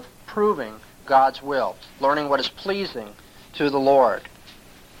concept of proving God's will, learning what is pleasing to the Lord.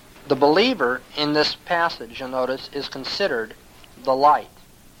 The believer in this passage, you'll notice, is considered the light.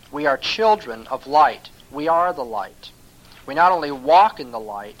 We are children of light. We are the light. We not only walk in the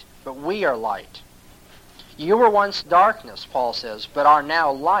light, but we are light. You were once darkness, Paul says, but are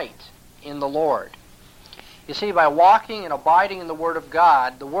now light in the Lord. You see, by walking and abiding in the Word of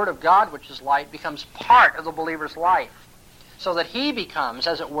God, which is light, becomes part of the believer's life, so that he becomes,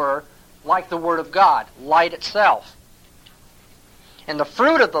 as it were, like the Word of God, light itself. And the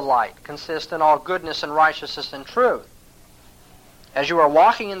fruit of the light consists in all goodness and righteousness and truth. As you are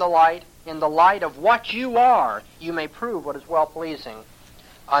walking in the light of what you are, you may prove what is well-pleasing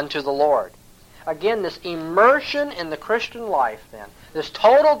unto the Lord. Again, this immersion in the Christian life, then, this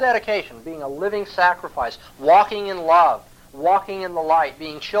total dedication, being a living sacrifice, walking in love, walking in the light,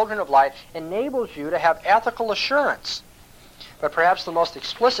 being children of light, enables you to have ethical assurance. But perhaps the most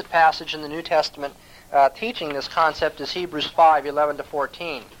explicit passage in the New Testament teaching this concept is Hebrews 5, 11 to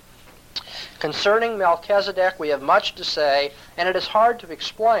 14. "Concerning Melchizedek we have much to say, and it is hard to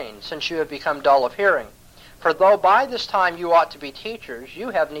explain, since you have become dull of hearing. For though by this time you ought to be teachers, you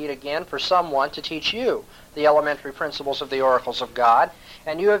have need again for someone to teach you the elementary principles of the oracles of God,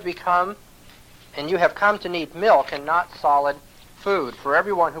 and you have come to need milk and not solid food, for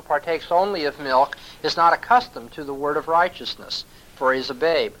everyone who partakes only of milk is not accustomed to the word of righteousness, for he is a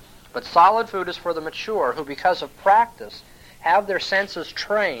babe. But solid food is for the mature, who because of practice have their senses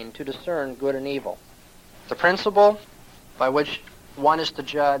trained to discern good and evil. The principle by which one is to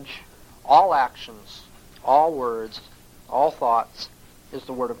judge all actions, all words, all thoughts, is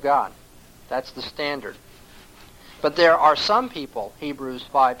the Word of God. That's the standard. But there are some people, Hebrews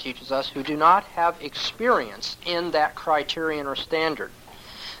 5 teaches us, who do not have experience in that criterion or standard.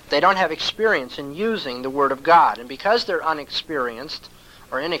 They don't have experience in using the Word of God. And because they're unexperienced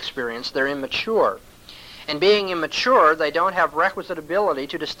or inexperienced, they're immature. And being immature, they don't have requisite ability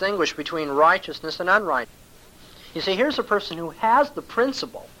to distinguish between righteousness and unrighteousness. You see, here's a person who has the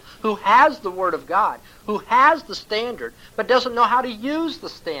principle, who has the Word of God, who has the standard, but doesn't know how to use the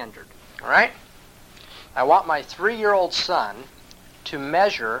standard. All right? I want my 3-year-old son to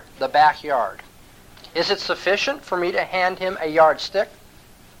measure the backyard. Is it sufficient for me to hand him a yardstick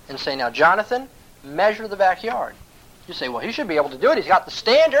and say, now, Jonathan, measure the backyard? You say, well, he should be able to do it. He's got the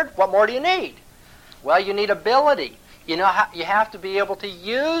standard. What more do you need? Well, you need ability. You have to be able to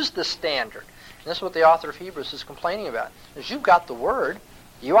use the standard. And this is what the author of Hebrews is complaining about. Is you've got the Word.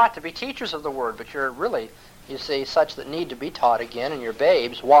 You ought to be teachers of the Word, but you're really, you see, such that need to be taught again, and you're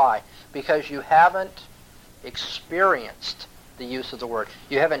babes. Why? Because you haven't experienced the use of the Word.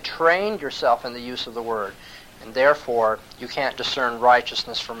 You haven't trained yourself in the use of the Word, and therefore you can't discern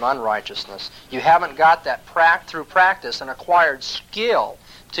righteousness from unrighteousness. You haven't got that through practice and acquired skill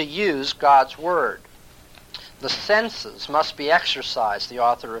to use God's Word. The senses must be exercised, the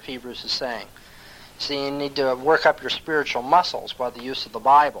author of Hebrews is saying. See, you need to work up your spiritual muscles by the use of the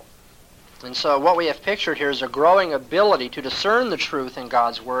Bible. And so what we have pictured here is a growing ability to discern the truth in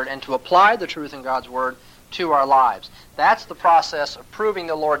God's Word and to apply the truth in God's Word to our lives. That's the process of proving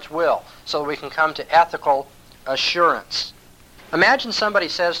the Lord's will so that we can come to ethical assurance. Imagine somebody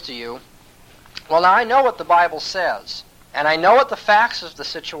says to you, well, now I know what the Bible says, and I know what the facts of the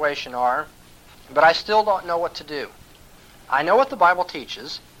situation are, but I still don't know what to do. I know what the Bible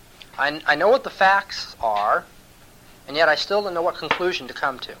teaches, I know what the facts are, and yet I still don't know what conclusion to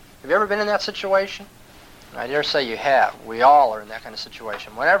come to. Have you ever been in that situation? I dare say you have. We all are in that kind of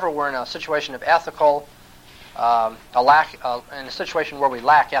situation. Whenever we're in a situation of ethical, in a situation where we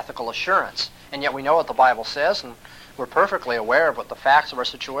lack ethical assurance, and yet we know what the Bible says, and we're perfectly aware of what the facts of our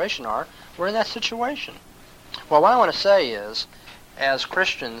situation are, we're in that situation. Well, what I want to say is, as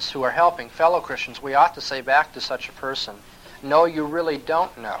Christians who are helping fellow Christians, we ought to say back to such a person, no, you really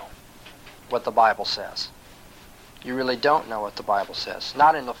don't know what the Bible says. You really don't know what the Bible says.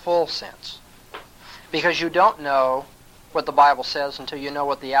 Not in the full sense. Because you don't know what the Bible says until you know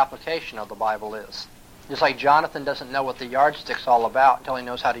what the application of the Bible is. Just like Jonathan doesn't know what the yardstick's all about until he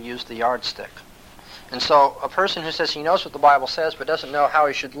knows how to use the yardstick. And so a person who says he knows what the Bible says but doesn't know how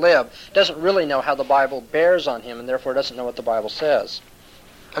he should live doesn't really know how the Bible bears on him and therefore doesn't know what the Bible says.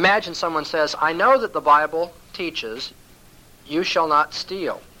 Imagine someone says, I know that the Bible teaches you shall not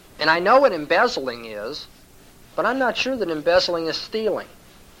steal. And I know what embezzling is, but I'm not sure that embezzling is stealing.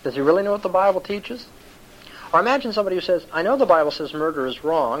 Does he really know what the Bible teaches? Or imagine somebody who says, I know the Bible says murder is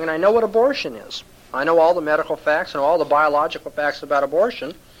wrong, and I know what abortion is. I know all the medical facts and all the biological facts about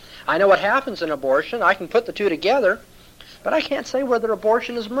abortion. I know what happens in abortion. I can put the two together, but I can't say whether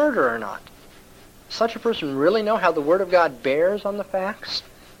abortion is murder or not. Does such a person really know how the Word of God bears on the facts?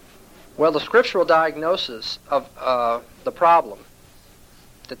 Well, the scriptural diagnosis of the problem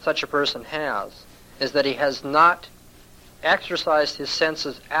that such a person has is that he has not exercised his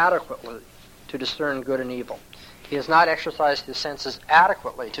senses adequately to discern good and evil. He has not exercised his senses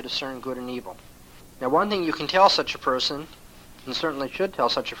adequately to discern good and evil. Now, one thing you can tell such a person, and certainly should tell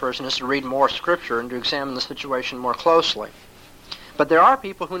such a person, is to read more Scripture and to examine the situation more closely. But there are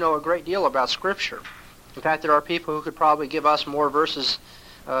people who know a great deal about Scripture. In fact, there are people who could probably give us more verses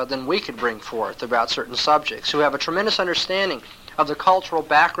than we could bring forth about certain subjects, who have a tremendous understanding of the cultural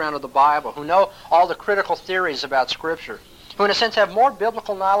background of the Bible, who know all the critical theories about Scripture, who in a sense have more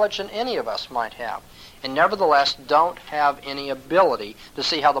biblical knowledge than any of us might have, and nevertheless don't have any ability to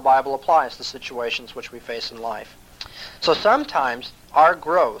see how the Bible applies to situations which we face in life. So sometimes our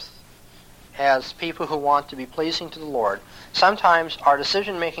growth as people who want to be pleasing to the Lord, sometimes our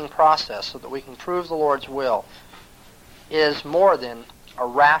decision-making process so that we can prove the Lord's will is more than a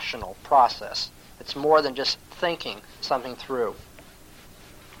rational process. It's more than just thinking something through.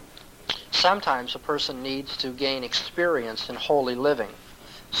 Sometimes a person needs to gain experience in holy living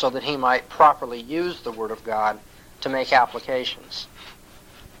so that he might properly use the Word of God to make applications.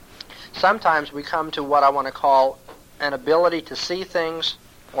 Sometimes we come to what I want to call an ability to see things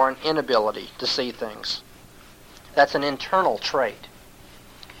or an inability to see things. That's an internal trait.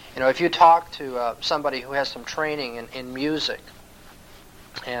 You know, if you talk to somebody who has some training in music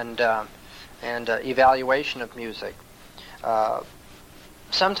and evaluation of music,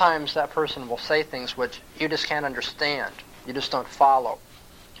 sometimes that person will say things which you just can't understand. You just don't follow.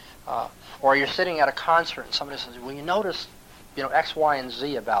 Or you're sitting at a concert and somebody says, well, you notice, you know, X, Y, and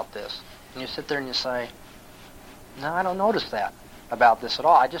Z about this. And you sit there and you say, no, I don't notice that about this at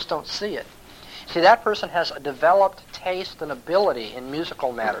all. I just don't see it. See, that person has a developed taste and ability in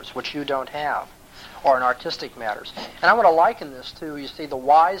musical matters, which you don't have, or in artistic matters. And I want to liken this to, you see, the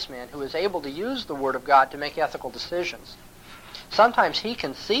wise man who is able to use the Word of God to make ethical decisions. Sometimes he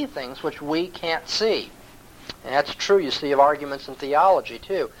can see things which we can't see. And that's true, you see, of arguments in theology,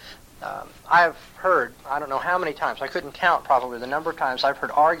 too. I've heard, I don't know how many times, I couldn't count probably the number of times I've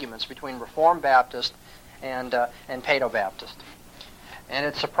heard arguments between Reformed Baptist and Paedo-Baptist. And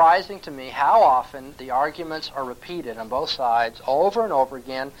it's surprising to me how often the arguments are repeated on both sides over and over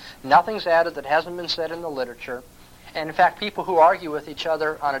again. Nothing's added that hasn't been said in the literature. And in fact, people who argue with each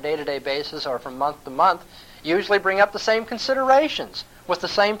other on a day-to-day basis or from month to month usually bring up the same considerations with the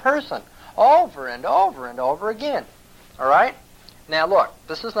same person over and over and over again. All right? Now look,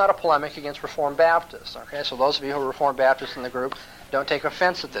 this is not a polemic against Reformed Baptists. Okay? So those of you who are Reformed Baptists in the group, don't take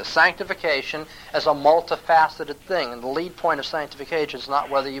offense at this. Sanctification is a multifaceted thing, and the lead point of sanctification is not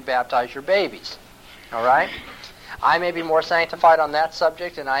whether you baptize your babies. All right? I may be more sanctified on that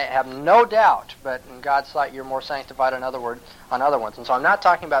subject, and I have no doubt, but in God's sight you're more sanctified on other ones. And so I'm not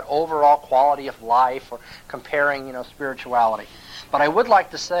talking about overall quality of life or comparing, you know, spirituality. But I would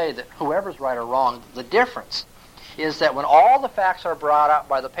like to say that whoever's right or wrong, the difference is that when all the facts are brought out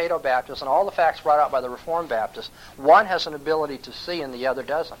by the Paedo-Baptists and all the facts brought out by the Reformed Baptists, one has an ability to see and the other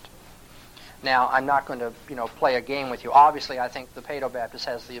doesn't. Now, I'm not going to, you know, play a game with you. Obviously, I think the Paedo-Baptist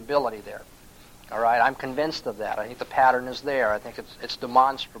has the ability there. All right, I'm convinced of that. I think the pattern is there. I think it's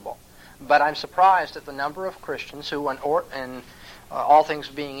demonstrable. But I'm surprised at the number of Christians who, in all things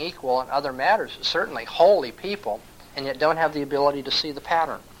being equal in other matters, certainly holy people, and yet don't have the ability to see the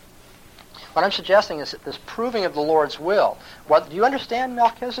pattern. What I'm suggesting is that this proving of the Lord's will, do you understand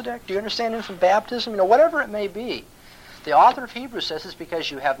Melchizedek? Do you understand infant baptism? You know, whatever it may be. The author of Hebrews says it's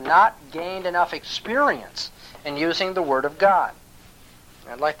because you have not gained enough experience in using the Word of God.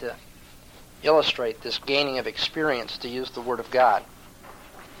 I'd like to illustrate this gaining of experience to use the Word of God.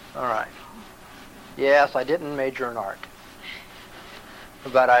 All right. Yes, I didn't major in art,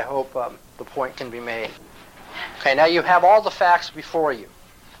 but I hope the point can be made. Okay, now you have all the facts before you.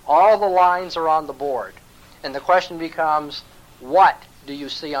 All the lines are on the board. And the question becomes, what do you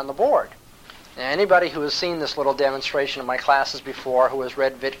see on the board? Now, anybody who has seen this little demonstration in my classes before, who has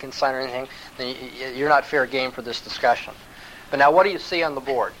read Wittgenstein or anything, then you're not fair game for this discussion. But now, what do you see on the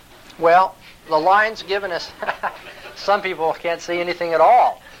board? Well, the lines given us, some people can't see anything at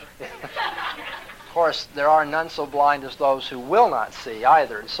all. Of course, there are none so blind as those who will not see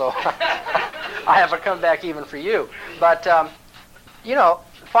either. So I have a comeback even for you. But, you know,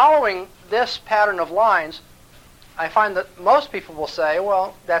 following this pattern of lines, I find that most people will say,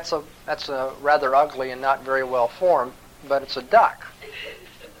 well, that's a rather ugly and not very well formed, but it's a duck.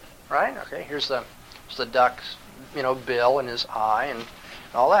 Right? Okay, here's the duck's, you know, bill and his eye and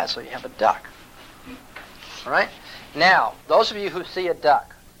all that. So you have a duck. All right? Now, those of you who see a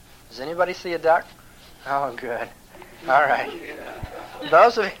duck, does anybody see a duck? Oh, good. All right.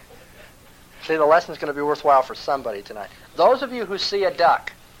 Those of you, see, the lesson's going to be worthwhile for somebody tonight. Those of you who see a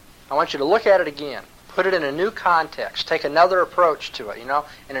duck, I want you to look at it again. Put it in a new context. Take another approach to it, you know,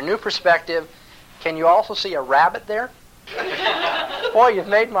 in a new perspective. Can you also see a rabbit there? Boy, you've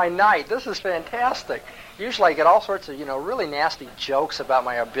made my night. This is fantastic. Usually I get all sorts of, you know, really nasty jokes about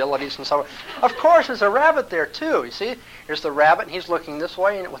my abilities and so on. Of course, there's a rabbit there, too. You see, here's the rabbit, and he's looking this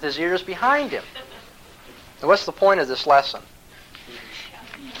way and with his ears behind him. And what's the point of this lesson?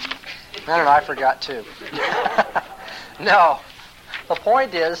 I don't know, I forgot, too. No. The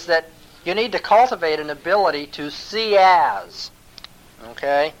point is that you need to cultivate an ability to see as.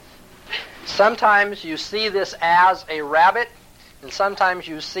 Okay? Sometimes you see this as a rabbit, and sometimes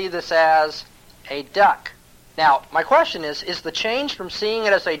you see this as a duck. Now, my question is the change from seeing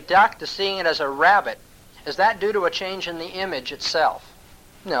it as a duck to seeing it as a rabbit, is that due to a change in the image itself?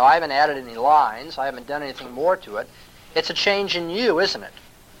 No, I haven't added any lines. I haven't done anything more to it. It's a change in you, isn't it?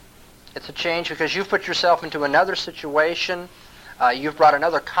 It's a change because you've put yourself into another situation. You've brought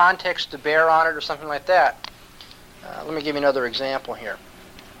another context to bear on it or something like that. Let me give you another example here.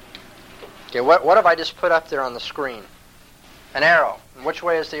 Okay, what have I just put up there on the screen? An arrow. And which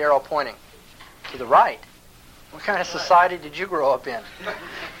way is the arrow pointing? To the right. What kind of society did you grow up in?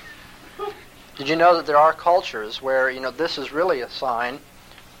 Did you know that there are cultures where, this is really a sign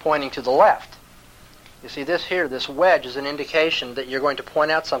pointing to the left? You see, this here, this wedge, is an indication that you're going to point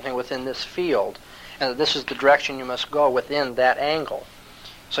out something within this field, and that this is the direction you must go within that angle.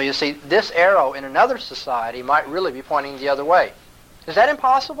 So you see, this arrow in another society might really be pointing the other way. Is that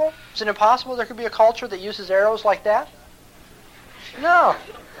impossible? Is it impossible there could be a culture that uses arrows like that? No,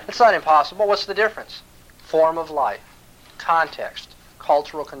 it's not impossible. What's the difference? Form of life, context,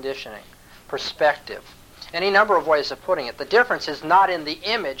 cultural conditioning, perspective. Any number of ways of putting it. The difference is not in the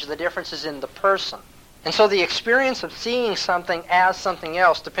image, the difference is in the person. And so the experience of seeing something as something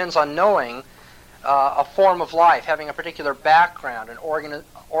else depends on knowing a form of life, having a particular background, an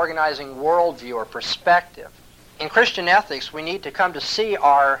organizing worldview or perspective. In Christian ethics, we need to come to see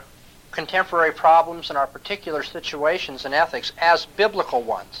our contemporary problems and our particular situations in ethics as biblical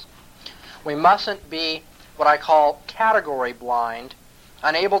ones. We mustn't be what I call category blind,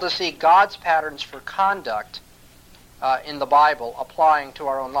 unable to see God's patterns for conduct in the Bible applying to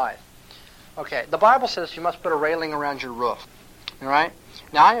our own life. Okay, the Bible says you must put a railing around your roof. All right?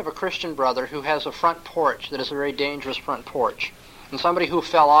 Now, I have a Christian brother who has a front porch that is a very dangerous front porch. And somebody who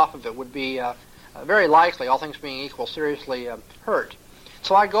fell off of it would be very likely, all things being equal, seriously hurt.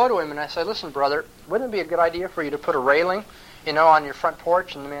 So I go to him and I say, listen, brother, wouldn't it be a good idea for you to put a railing, on your front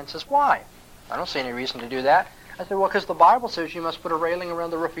porch? And the man says, why? I don't see any reason to do that. I said, well, because the Bible says you must put a railing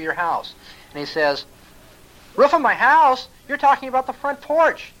around the roof of your house. And he says, roof of my house? You're talking about the front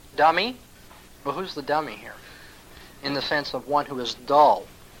porch, dummy. Well, who's the dummy here? In the sense of one who is dull,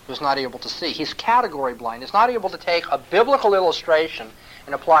 who's not able to see. He's category blind. He's not able to take a biblical illustration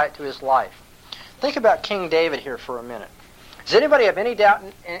and apply it to his life. Think about King David here for a minute. Does anybody have any doubt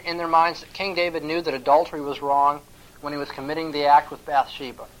in their minds that King David knew that adultery was wrong when he was committing the act with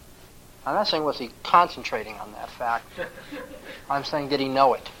Bathsheba? I'm not saying was he concentrating on that fact. I'm saying did he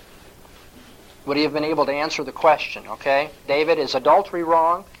know it? Would he have been able to answer the question, okay? David, is adultery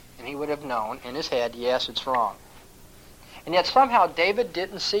wrong? And he would have known in his head, yes, it's wrong. And yet somehow David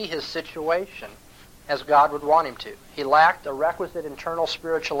didn't see his situation as God would want him to. He lacked the requisite internal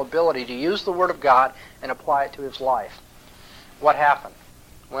spiritual ability to use the Word of God and apply it to his life. What happened?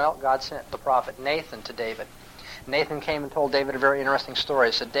 Well, God sent the prophet Nathan to David. Nathan came and told David a very interesting story.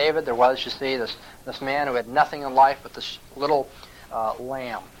 He said, David, there was, you see, this man who had nothing in life but this little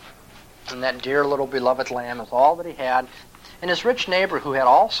lamb. And that dear little beloved lamb is all that he had. And his rich neighbor, who had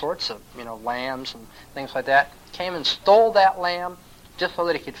all sorts of, lambs and things like that, came and stole that lamb just so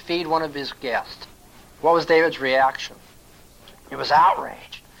that he could feed one of his guests. What was David's reaction? He was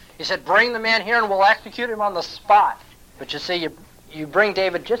outraged. He said, bring the man here and we'll execute him on the spot. But you see, you bring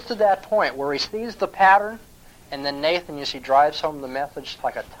David just to that point where he sees the pattern, and then Nathan, you see, drives home the message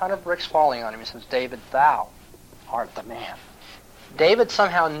like a ton of bricks falling on him. He says, David, thou art the man. David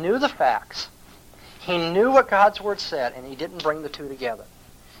somehow knew the facts. He knew what God's Word said, and he didn't bring the two together.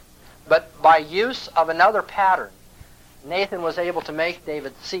 But by use of another pattern, Nathan was able to make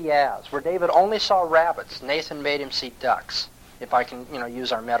David see as. Where David only saw rabbits, Nathan made him see ducks, if I can,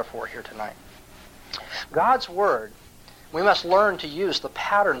 use our metaphor here tonight. God's Word, we must learn to use the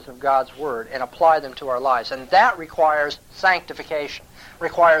patterns of God's Word and apply them to our lives. And that requires sanctification,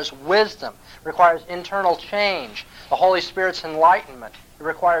 requires wisdom, requires internal change, the Holy Spirit's enlightenment. It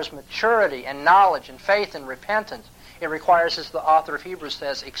requires maturity and knowledge and faith and repentance. It requires, as the author of Hebrews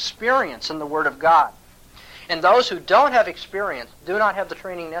says, experience in the Word of God. And those who don't have experience do not have the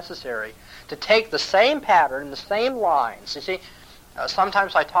training necessary to take the same pattern, the same lines. You see,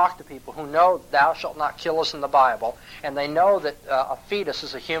 sometimes I talk to people who know thou shalt not kill us in the Bible, and they know that a fetus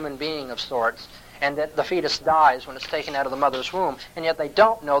is a human being of sorts, and that the fetus dies when it's taken out of the mother's womb, and yet they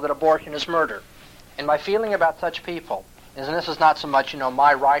don't know that abortion is murder. And my feeling about such people is, and this is not so much,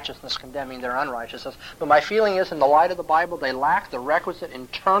 my righteousness condemning their unrighteousness, but my feeling is in the light of the Bible, they lack the requisite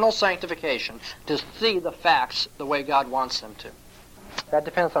internal sanctification to see the facts the way God wants them to. That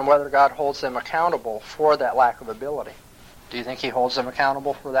depends on whether God holds them accountable for that lack of ability. Do you think he holds them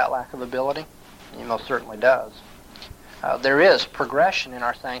accountable for that lack of ability? He most certainly does. There is progression in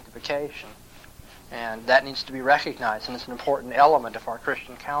our sanctification, and that needs to be recognized, and it's an important element of our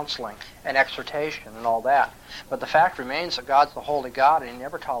Christian counseling and exhortation and all that. But the fact remains that God's the holy God, and he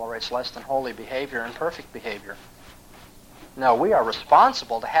never tolerates less than holy behavior and perfect behavior. No, we are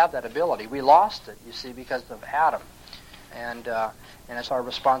responsible to have that ability. We lost it, you see, because of Adam. And it's our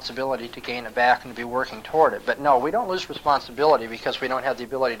responsibility to gain it back and to be working toward it. But no, we don't lose responsibility because we don't have the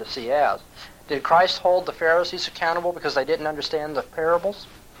ability to see as. Did Christ hold the Pharisees accountable because they didn't understand the parables?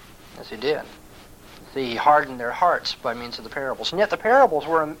 Yes, he did. See, he hardened their hearts by means of the parables. And yet the parables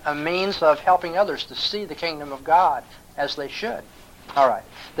were a means of helping others to see the kingdom of God as they should. All right.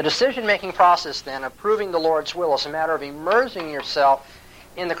 The decision-making process, then, of proving the Lord's will is a matter of immersing yourself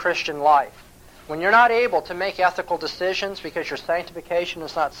in the Christian life. When you're not able to make ethical decisions because your sanctification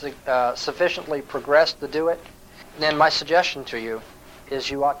is not sufficiently progressed to do it, then my suggestion to you is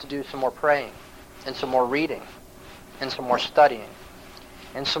you ought to do some more praying and some more reading and some more studying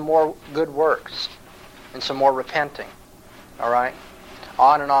and some more good works and some more repenting. All right?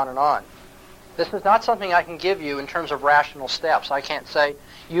 On and on and on. This is not something I can give you in terms of rational steps. I can't say,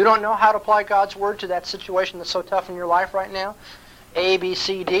 you don't know how to apply God's Word to that situation that's so tough in your life right now? A, B,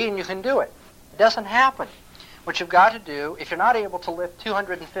 C, D, and you can do it. It doesn't happen. What you've got to do, if you're not able to lift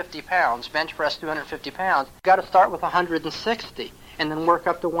 250 pounds, bench press 250 pounds, you've got to start with 160 and then work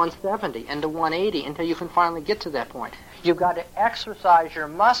up to 170 and to 180 until you can finally get to that point. You've got to exercise your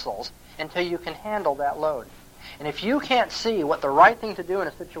muscles until you can handle that load. And if you can't see what the right thing to do in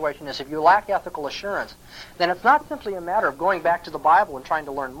a situation is, if you lack ethical assurance, then it's not simply a matter of going back to the Bible and trying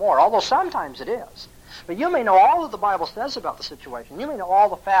to learn more, although sometimes it is. But you may know all that the Bible says about the situation. You may know all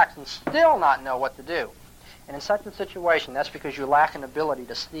the facts and still not know what to do. And in such a situation, that's because you lack an ability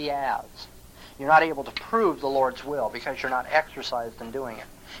to see as. You're not able to prove the Lord's will because you're not exercised in doing it.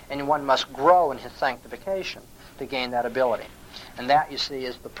 And one must grow in his sanctification to gain that ability. And that, you see,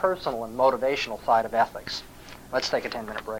 is the personal and motivational side of ethics. Let's take a 10-minute break.